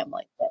my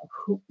family,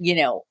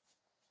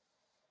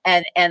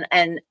 and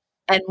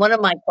one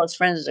of my close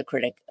friends is a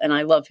critic and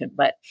I love him,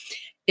 but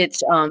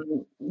it's, I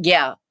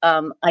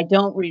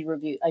don't read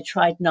reviews. I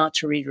tried not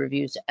to read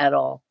reviews at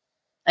all.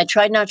 I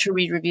tried not to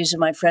read reviews of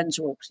my friends'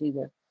 works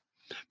either.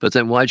 But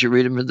then why'd you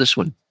read them in this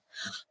one?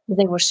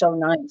 They were so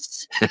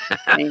nice.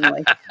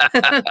 Anyway.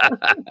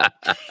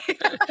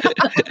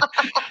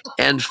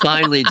 And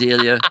finally,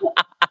 Delia,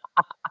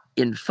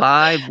 in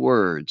 5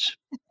 words,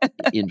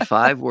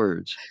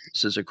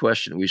 this is a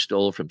question we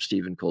stole from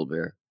Stephen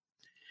Colbert.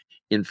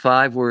 In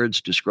 5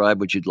 words, describe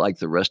what you'd like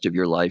the rest of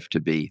your life to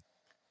be.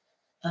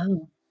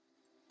 Oh.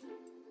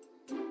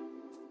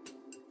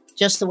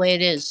 Just the way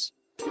it is.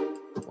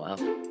 Wow,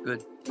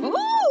 good.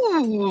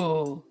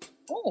 Ooh.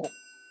 Oh,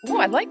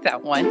 I like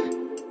that one.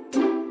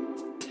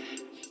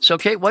 So,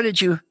 Kate, what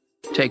did you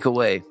take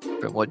away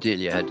from what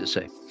Delia had to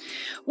say?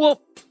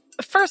 Well,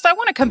 first, I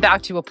want to come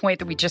back to a point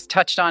that we just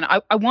touched on.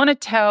 I want to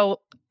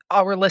tell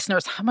our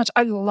listeners how much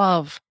I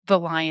love The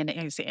Lion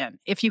Is In.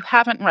 If you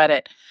haven't read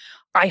it,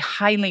 I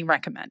highly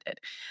recommend it.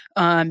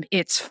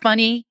 It's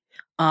funny.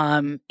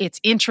 It's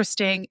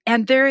interesting.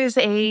 And there is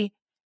a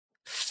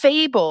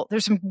fable.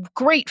 There's some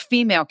great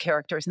female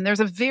characters, and there's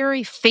a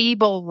very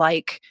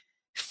fable-like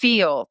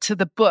feel to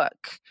the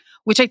book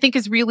which I think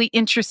is really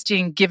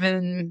interesting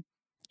given,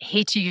 I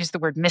hate to use the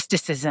word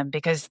mysticism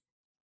because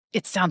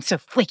it sounds so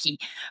flaky,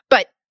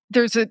 but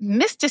there's a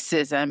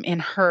mysticism in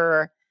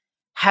her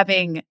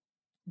having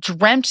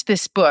dreamt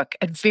this book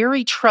at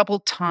very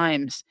troubled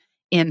times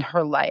in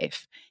her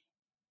life.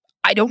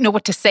 I don't know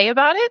what to say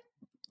about it,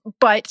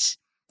 but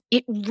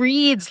it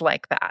reads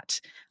like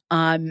that.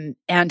 And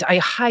I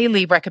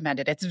highly recommend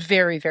it. It's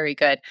very, very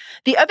good.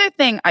 The other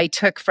thing I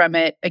took from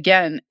it,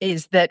 again,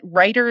 is that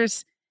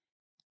writers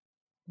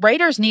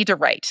need to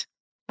write.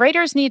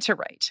 Writers need to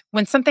write.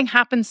 When something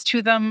happens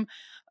to them,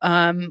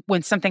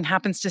 when something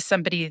happens to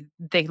somebody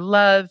they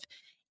love,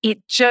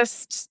 it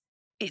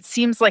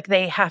seems like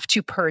they have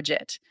to purge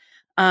it.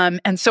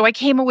 And so I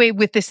came away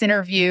with this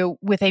interview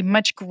with a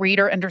much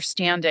greater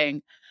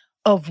understanding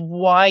of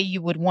why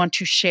you would want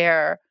to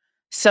share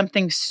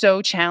something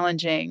so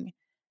challenging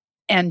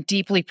and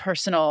deeply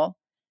personal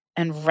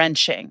and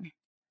wrenching.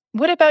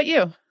 What about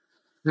you?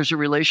 There's a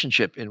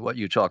relationship in what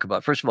you talk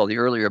about. First of all, the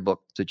earlier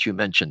book that you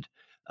mentioned,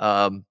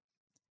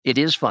 it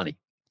is funny.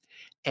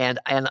 And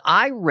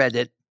I read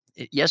it.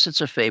 Yes,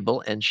 it's a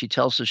fable, and she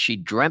tells us she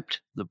dreamt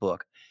the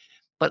book.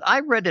 But I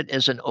read it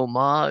as an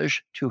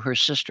homage to her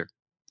sister,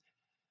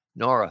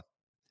 Nora,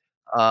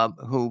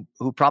 who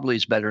probably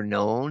is better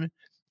known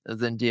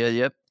than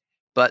Delia.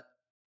 But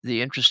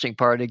the interesting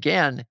part,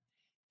 again,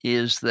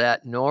 is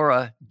that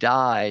Nora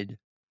died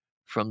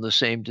from the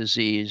same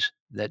disease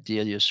that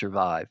Delia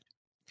survived.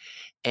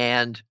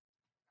 And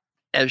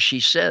as she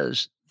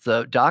says,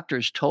 the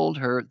doctors told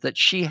her that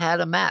she had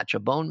a match, a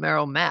bone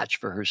marrow match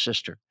for her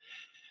sister,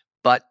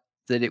 but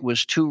that it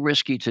was too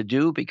risky to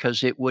do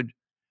because it would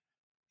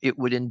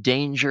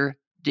endanger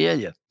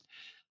Delia.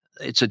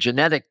 It's a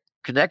genetic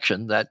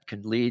connection that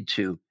can lead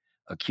to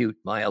acute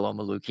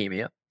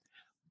myeloid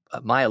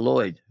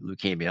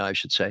leukemia, I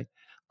should say.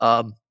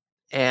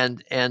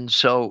 And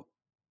so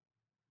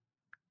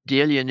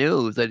Delia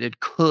knew that it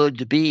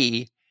could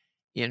be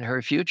in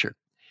her future.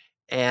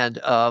 And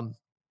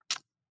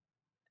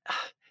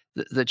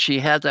that she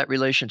had that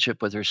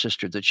relationship with her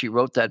sister, that she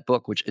wrote that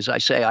book, which, as I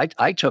say,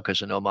 I took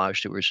as an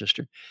homage to her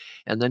sister.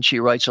 And then she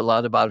writes a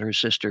lot about her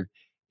sister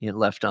in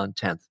Left on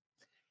 10th.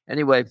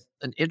 Anyway,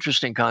 an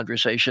interesting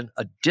conversation,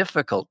 a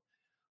difficult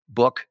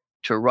book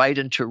to write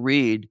and to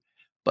read,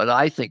 but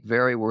I think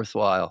very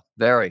worthwhile,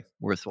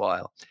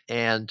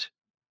 and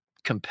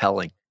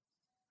compelling.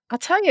 I'll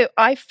tell you,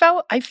 I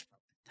fell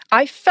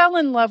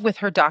in love with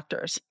her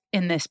doctors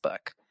in this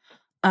book.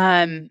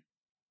 The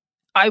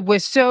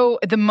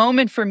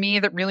moment for me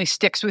that really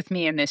sticks with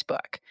me in this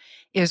book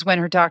is when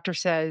her doctor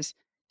says,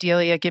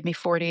 Delia, give me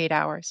 48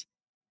 hours.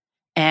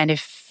 And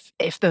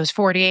if those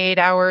 48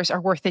 hours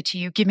are worth it to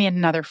you, give me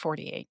another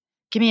 48.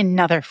 Give me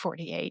another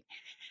 48.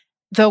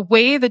 The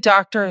way the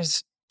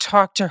doctors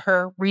talked to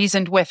her,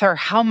 reasoned with her,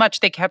 how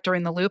much they kept her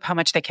in the loop, how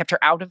much they kept her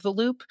out of the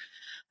loop.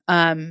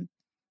 Man,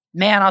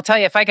 I'll tell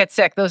you, if I get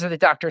sick, those are the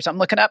doctors I'm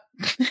looking up.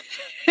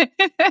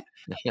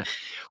 Yeah.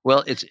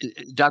 Well, it's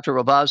Dr.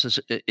 Robaz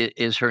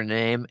is her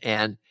name,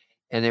 and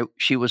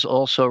she was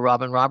also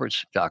Robin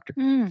Roberts' doctor.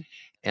 Mm.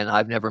 And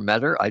I've never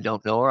met her. I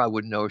don't know her. I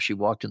wouldn't know if she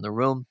walked in the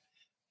room.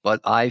 But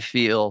I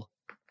feel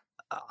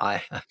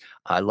I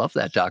love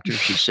that doctor.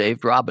 She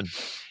saved Robin,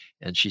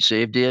 and she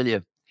saved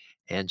Delia,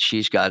 and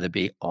she's got to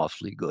be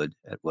awfully good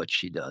at what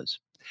she does.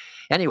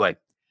 Anyway,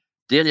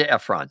 Delia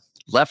Ephron,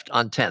 Left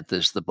on 10th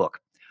is the book.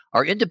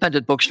 Our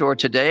independent bookstore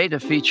today to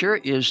feature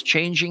is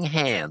Changing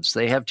Hands.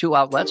 They have two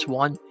outlets,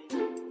 one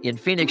in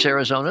Phoenix,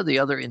 Arizona, the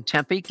other in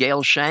Tempe.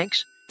 Gail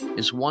Shanks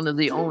is one of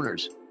the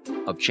owners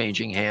of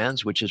Changing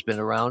Hands, which has been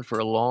around for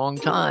a long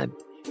time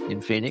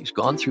in Phoenix,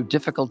 gone through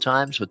difficult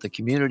times, but the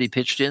community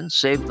pitched in,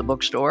 saved the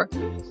bookstore,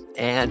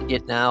 and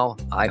it now,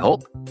 I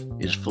hope,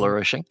 is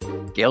flourishing.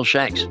 Gail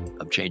Shanks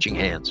of Changing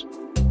Hands.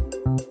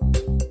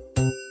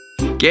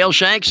 Gail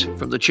Shanks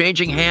from the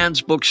Changing Hands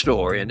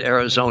bookstore in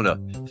Arizona,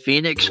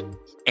 Phoenix,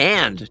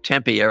 and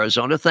Tempe,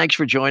 Arizona. Thanks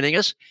for joining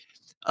us.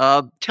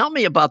 Tell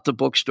me about the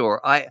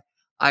bookstore.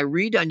 I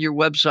read on your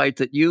website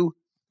that you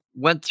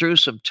went through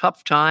some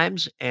tough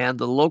times and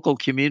the local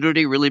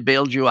community really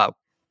bailed you out.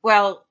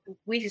 Well,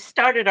 we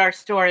started our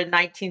store in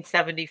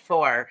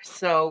 1974,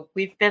 so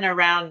we've been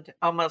around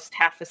almost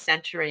half a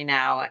century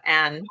now,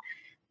 and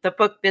the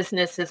book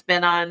business has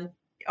been on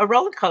a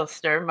roller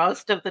coaster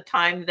most of the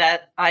time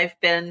that I've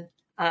been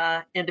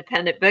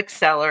independent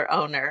bookseller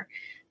owner.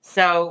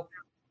 So,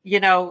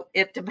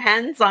 it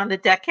depends on the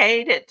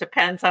decade. It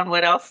depends on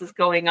what else is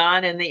going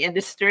on in the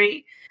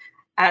industry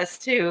as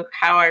to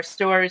how our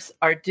stores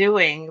are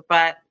doing.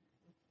 But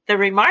the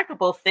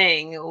remarkable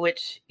thing,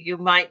 which you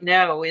might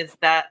know, is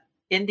that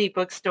indie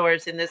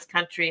bookstores in this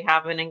country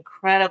have an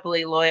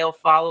incredibly loyal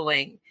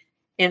following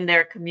in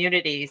their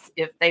communities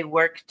if they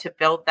work to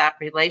build that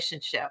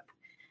relationship.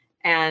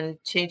 And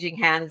Changing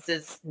Hands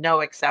is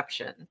no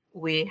exception.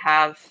 We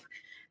have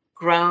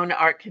grown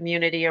our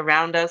community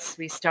around us.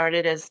 We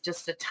started as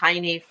just a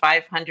tiny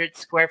 500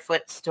 square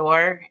foot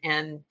store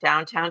in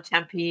downtown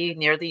Tempe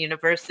near the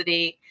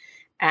university.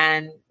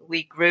 And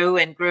we grew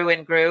and grew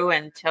and grew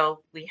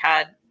until we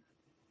had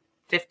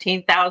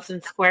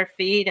 15,000 square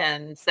feet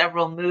and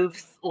several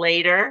moves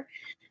later.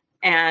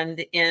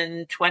 And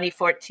in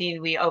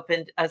 2014, we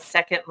opened a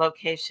second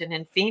location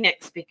in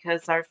Phoenix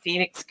because our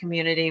Phoenix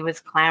community was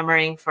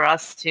clamoring for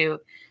us to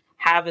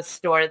have a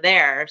store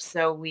there.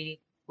 So we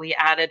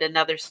added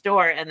another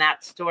store, and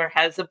that store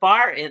has a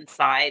bar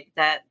inside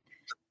that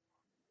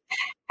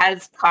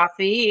has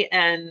coffee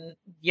and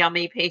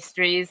yummy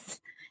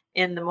pastries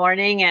in the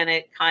morning, and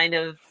it kind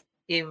of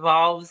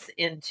evolves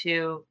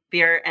into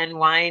beer and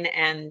wine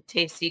and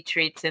tasty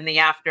treats in the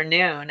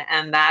afternoon.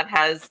 And that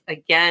has,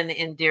 again,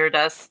 endeared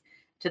us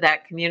to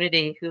that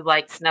community who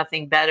likes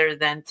nothing better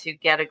than to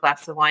get a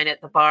glass of wine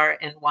at the bar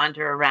and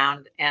wander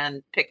around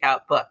and pick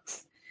out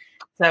books.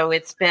 So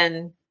it's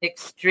been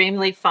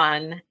extremely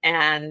fun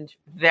and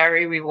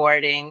very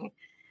rewarding.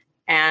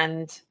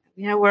 And,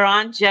 you know, we're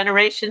on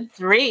generation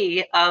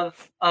 3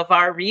 of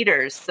our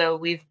readers. So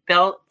we've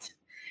built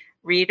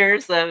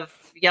readers of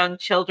young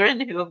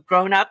children who have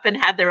grown up and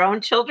had their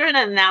own children,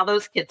 and now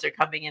those kids are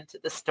coming into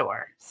the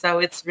store. So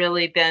it's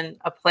really been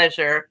a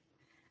pleasure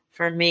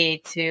for me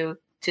to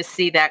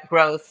see that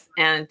growth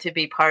and to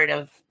be part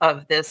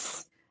of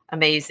this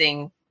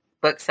amazing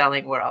book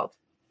selling world.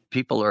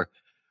 People are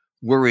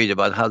worried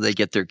about how they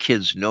get their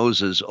kids'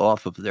 noses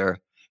off of their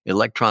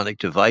electronic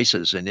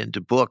devices and into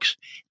books.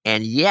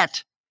 And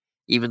yet,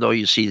 even though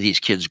you see these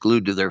kids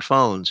glued to their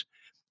phones,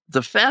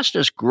 the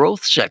fastest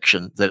growth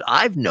section that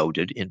I've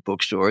noted in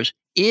bookstores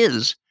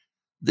is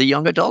the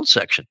young adult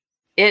section.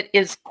 It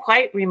is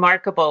quite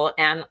remarkable.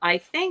 And I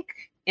think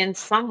in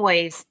some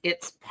ways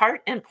it's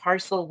part and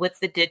parcel with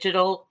the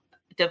digital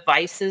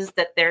devices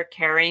that they're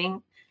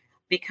carrying,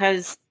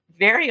 because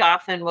very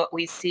often what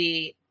we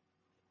see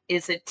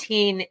is a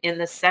teen in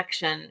the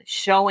section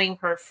showing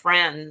her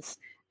friends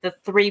the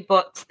 3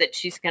 books that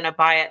she's going to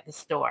buy at the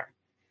store.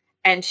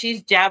 And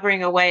she's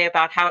jabbering away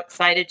about how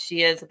excited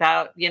she is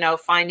about, you know,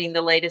 finding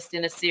the latest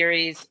in a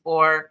series,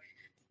 or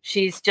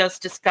she's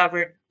just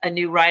discovered a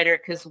new writer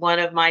because one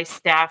of my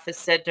staff has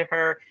said to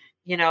her,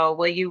 you know,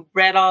 well, you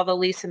read all the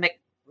Lisa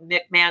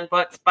McMahon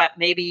books, but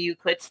maybe you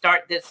could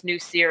start this new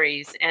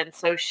series. And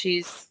so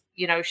she's,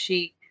 you know,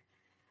 she's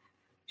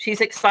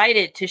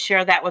excited to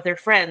share that with her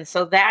friends.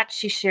 So that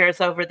she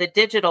shares over the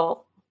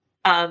digital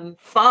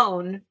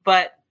phone,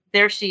 but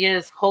there she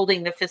is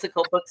holding the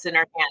physical books in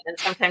her hand. And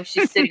sometimes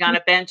she's sitting on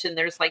a bench and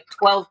there's like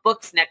 12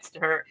 books next to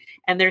her.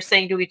 And they're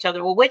saying to each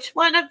other, well, which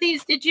one of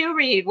these did you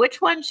read?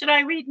 Which one should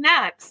I read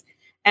next?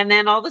 And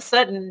then all of a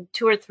sudden,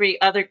 2 or 3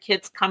 other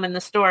kids come in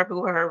the store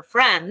who are her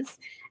friends.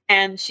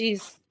 And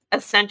she's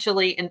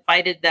essentially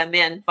invited them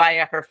in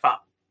via her phone.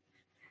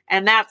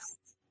 And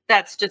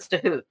that's just a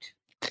hoot.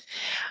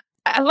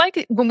 I like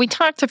it when we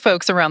talk to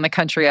folks around the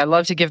country. I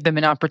love to give them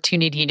an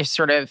opportunity to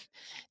sort of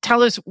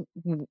tell us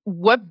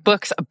what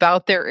books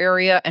about their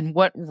area and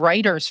what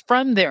writers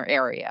from their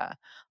area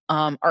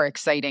are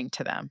exciting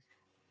to them.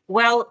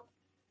 Well,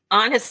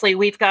 honestly,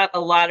 we've got a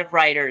lot of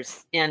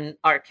writers in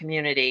our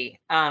community.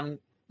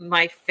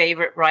 My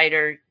favorite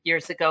writer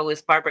years ago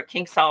was Barbara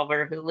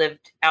Kingsolver, who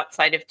lived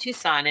outside of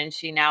Tucson, and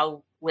she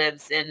now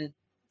lives in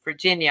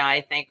Virginia,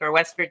 I think, or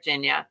West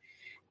Virginia.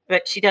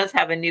 But she does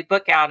have a new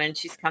book out, and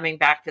she's coming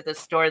back to the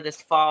store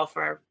this fall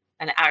for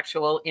an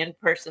actual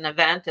in-person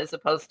event as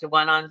opposed to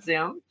one on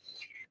Zoom,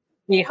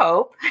 we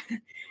hope.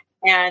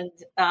 And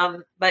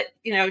but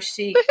you know,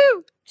 she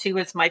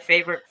was my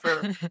favorite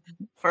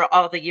for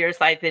all the years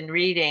I've been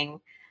reading.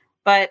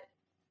 But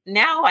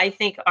now I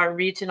think our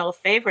regional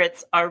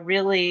favorites are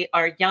really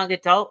our young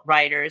adult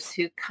writers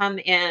who come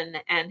in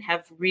and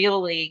have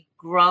really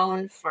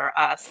grown for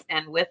us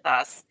and with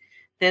us,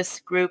 this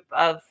group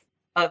of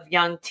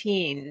young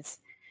teens.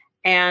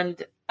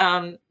 And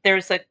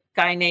there's a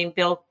guy named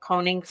Bill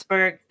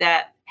Koningsberg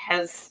that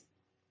has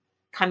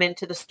come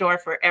into the store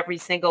for every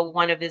single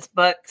one of his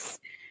books.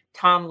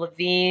 Tom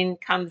Levine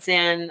comes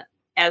in.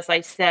 As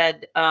I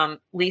said,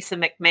 Lisa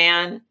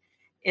McMahon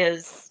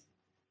is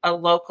a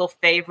local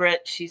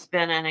favorite. She's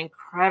been an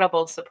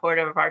incredible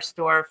supporter of our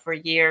store for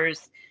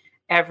years.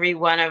 Every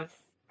one of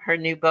her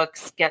new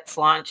books gets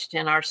launched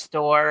in our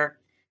store.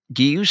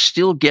 Do you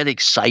still get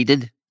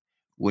excited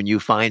when you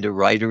find a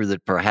writer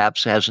that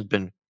perhaps hasn't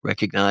been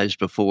recognized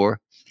before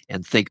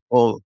and think,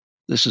 oh,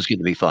 this is going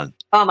to be fun?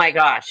 Oh my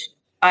gosh.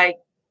 I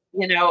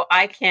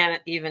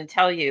can't even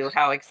tell you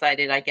how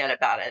excited I get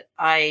about it.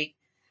 I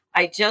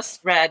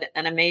just read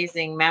an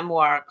amazing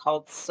memoir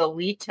called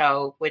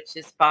Solito, which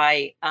is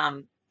by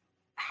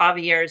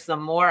Javier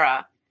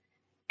Zamora.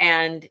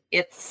 And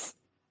it's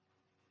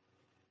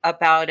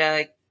about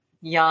a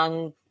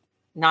young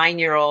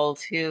 9-year-old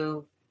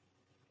who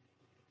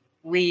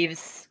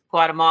leaves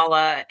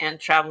Guatemala and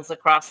travels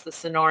across the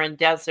Sonoran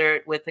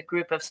Desert with a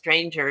group of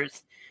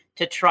strangers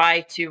to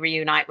try to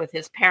reunite with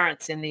his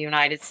parents in the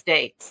United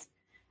States.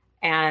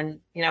 And,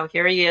 you know,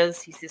 here he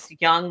is. He's this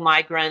young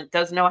migrant,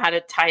 doesn't know how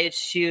to tie his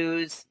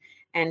shoes,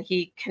 and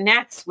he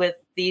connects with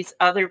these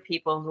other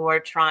people who are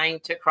trying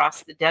to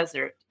cross the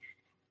desert.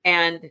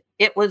 And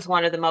it was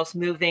one of the most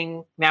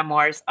moving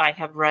memoirs I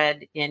have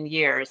read in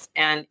years.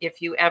 And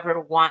if you ever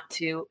want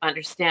to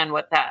understand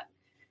what that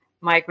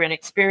migrant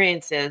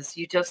experiences.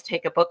 You just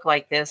take a book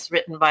like this,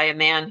 written by a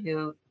man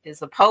who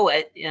is a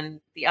poet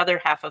in the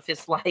other half of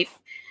his life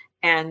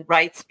and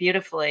writes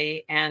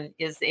beautifully and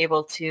is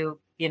able to,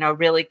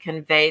 really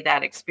convey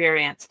that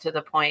experience to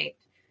the point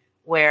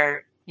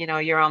where,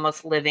 you're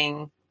almost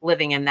living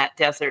in that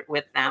desert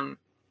with them,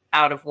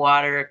 out of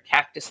water,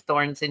 cactus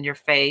thorns in your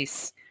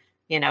face,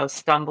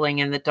 stumbling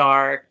in the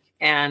dark.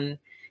 And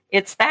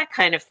it's that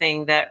kind of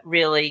thing that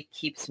really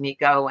keeps me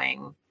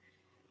going.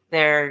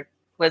 There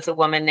was a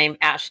woman named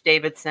Ash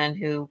Davidson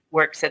who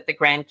works at the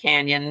Grand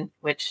Canyon,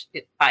 which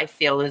I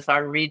feel is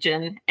our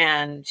region.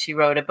 And she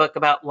wrote a book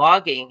about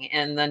logging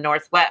in the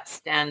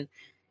Northwest. And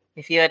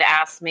if you had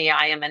asked me,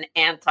 I am an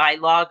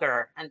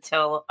anti-logger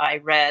until I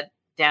read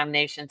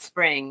Damnation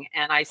Spring.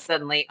 And I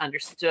suddenly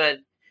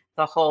understood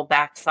the whole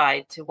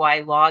backside to why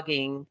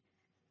logging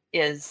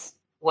is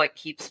what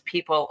keeps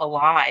people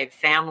alive,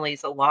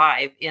 families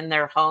alive in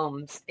their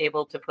homes,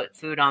 able to put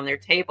food on their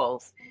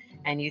tables.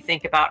 And you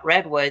think about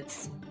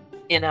redwoods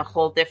in a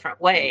whole different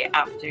way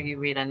after you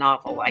read a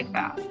novel like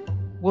that.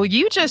 Well,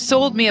 you just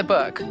sold me a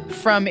book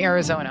from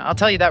Arizona. I'll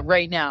tell you that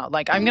right now.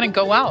 I'm going to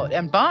go out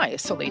and buy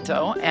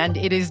Solito, and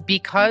it is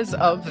because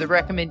of the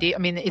recommendation. I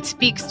mean, it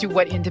speaks to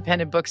what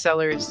independent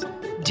booksellers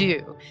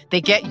do.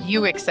 They get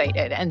you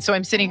excited. And so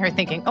I'm sitting here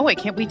thinking, I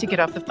can't wait to get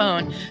off the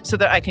phone so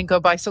that I can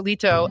go buy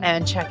Solito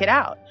and check it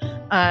out.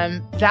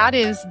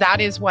 That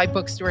is why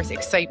bookstores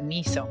excite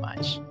me so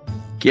much.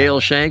 Gail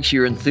Shanks,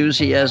 your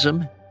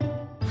enthusiasm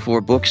for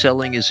book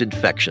selling is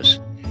infectious.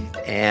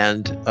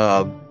 And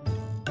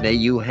may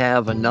you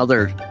have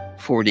another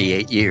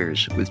 48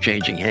 years with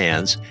Changing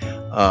Hands.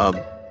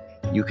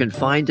 You can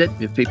find it,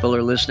 if people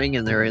are listening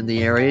and they're in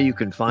the area, you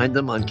can find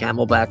them on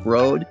Camelback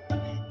Road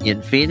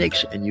in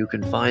Phoenix, and you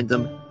can find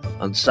them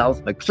on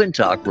South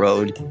McClintock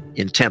Road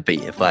in Tempe,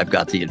 if I've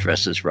got the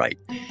addresses right.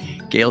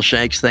 Gail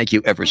Shanks, thank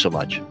you ever so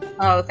much.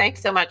 Oh,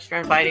 thanks so much for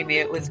inviting me.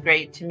 It was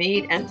great to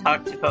meet and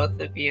talk to both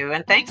of you.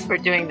 And thanks for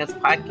doing this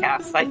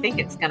podcast. I think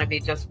it's going to be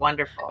just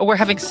wonderful. We're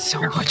having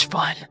so much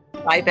fun.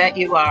 I bet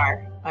you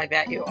are.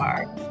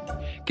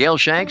 Gail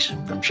Shanks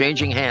from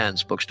Changing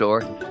Hands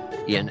Bookstore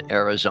in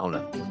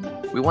Arizona.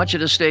 We want you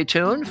to stay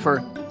tuned for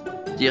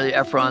Delia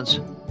Ephron's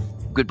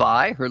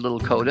goodbye, her little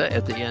coda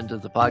at the end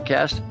of the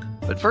podcast.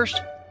 But first,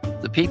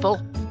 the people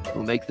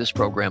who make this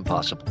program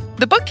possible.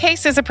 The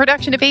Bookcase is a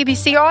production of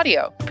ABC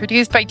Audio,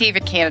 produced by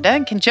David Canada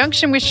in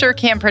conjunction with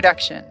SureCam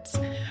Productions.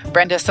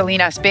 Brenda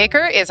Salinas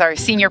Baker is our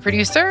senior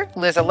producer.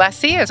 Liz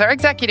Alessi is our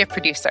executive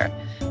producer.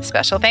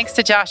 Special thanks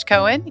to Josh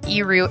Cohen,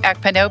 Iru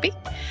Ekpanobi,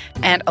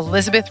 and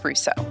Elizabeth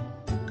Russo.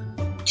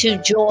 To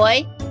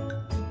joy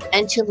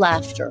and to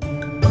laughter.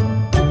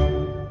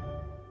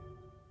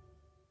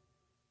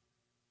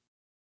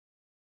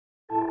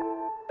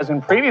 As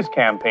in previous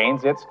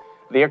campaigns, it's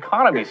the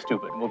economy,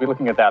 stupid. We'll be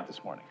looking at that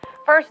this morning.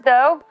 First,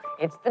 though,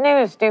 it's the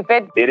news,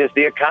 stupid. It is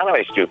the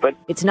economy, stupid.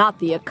 It's not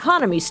the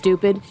economy,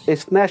 stupid.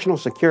 It's national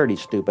security,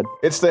 stupid.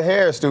 It's the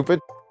hair, stupid.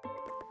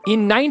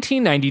 In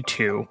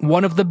 1992,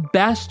 one of the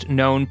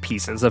best-known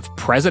pieces of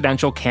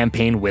presidential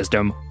campaign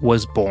wisdom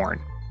was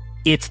born.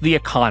 It's the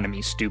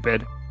economy,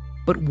 stupid.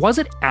 But was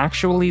it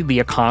actually the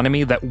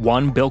economy that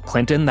won Bill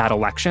Clinton that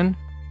election?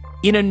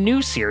 In a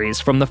new series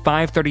from the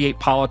 538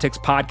 Politics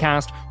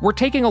podcast, we're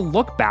taking a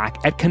look back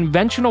at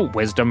conventional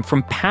wisdom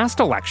from past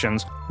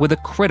elections with a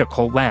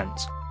critical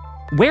lens.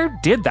 Where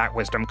did that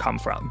wisdom come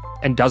from?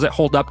 And does it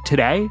hold up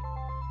today?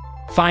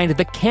 Find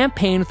the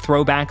Campaign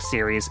Throwback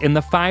series in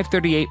the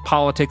 538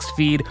 Politics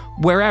feed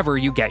wherever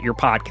you get your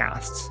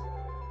podcasts.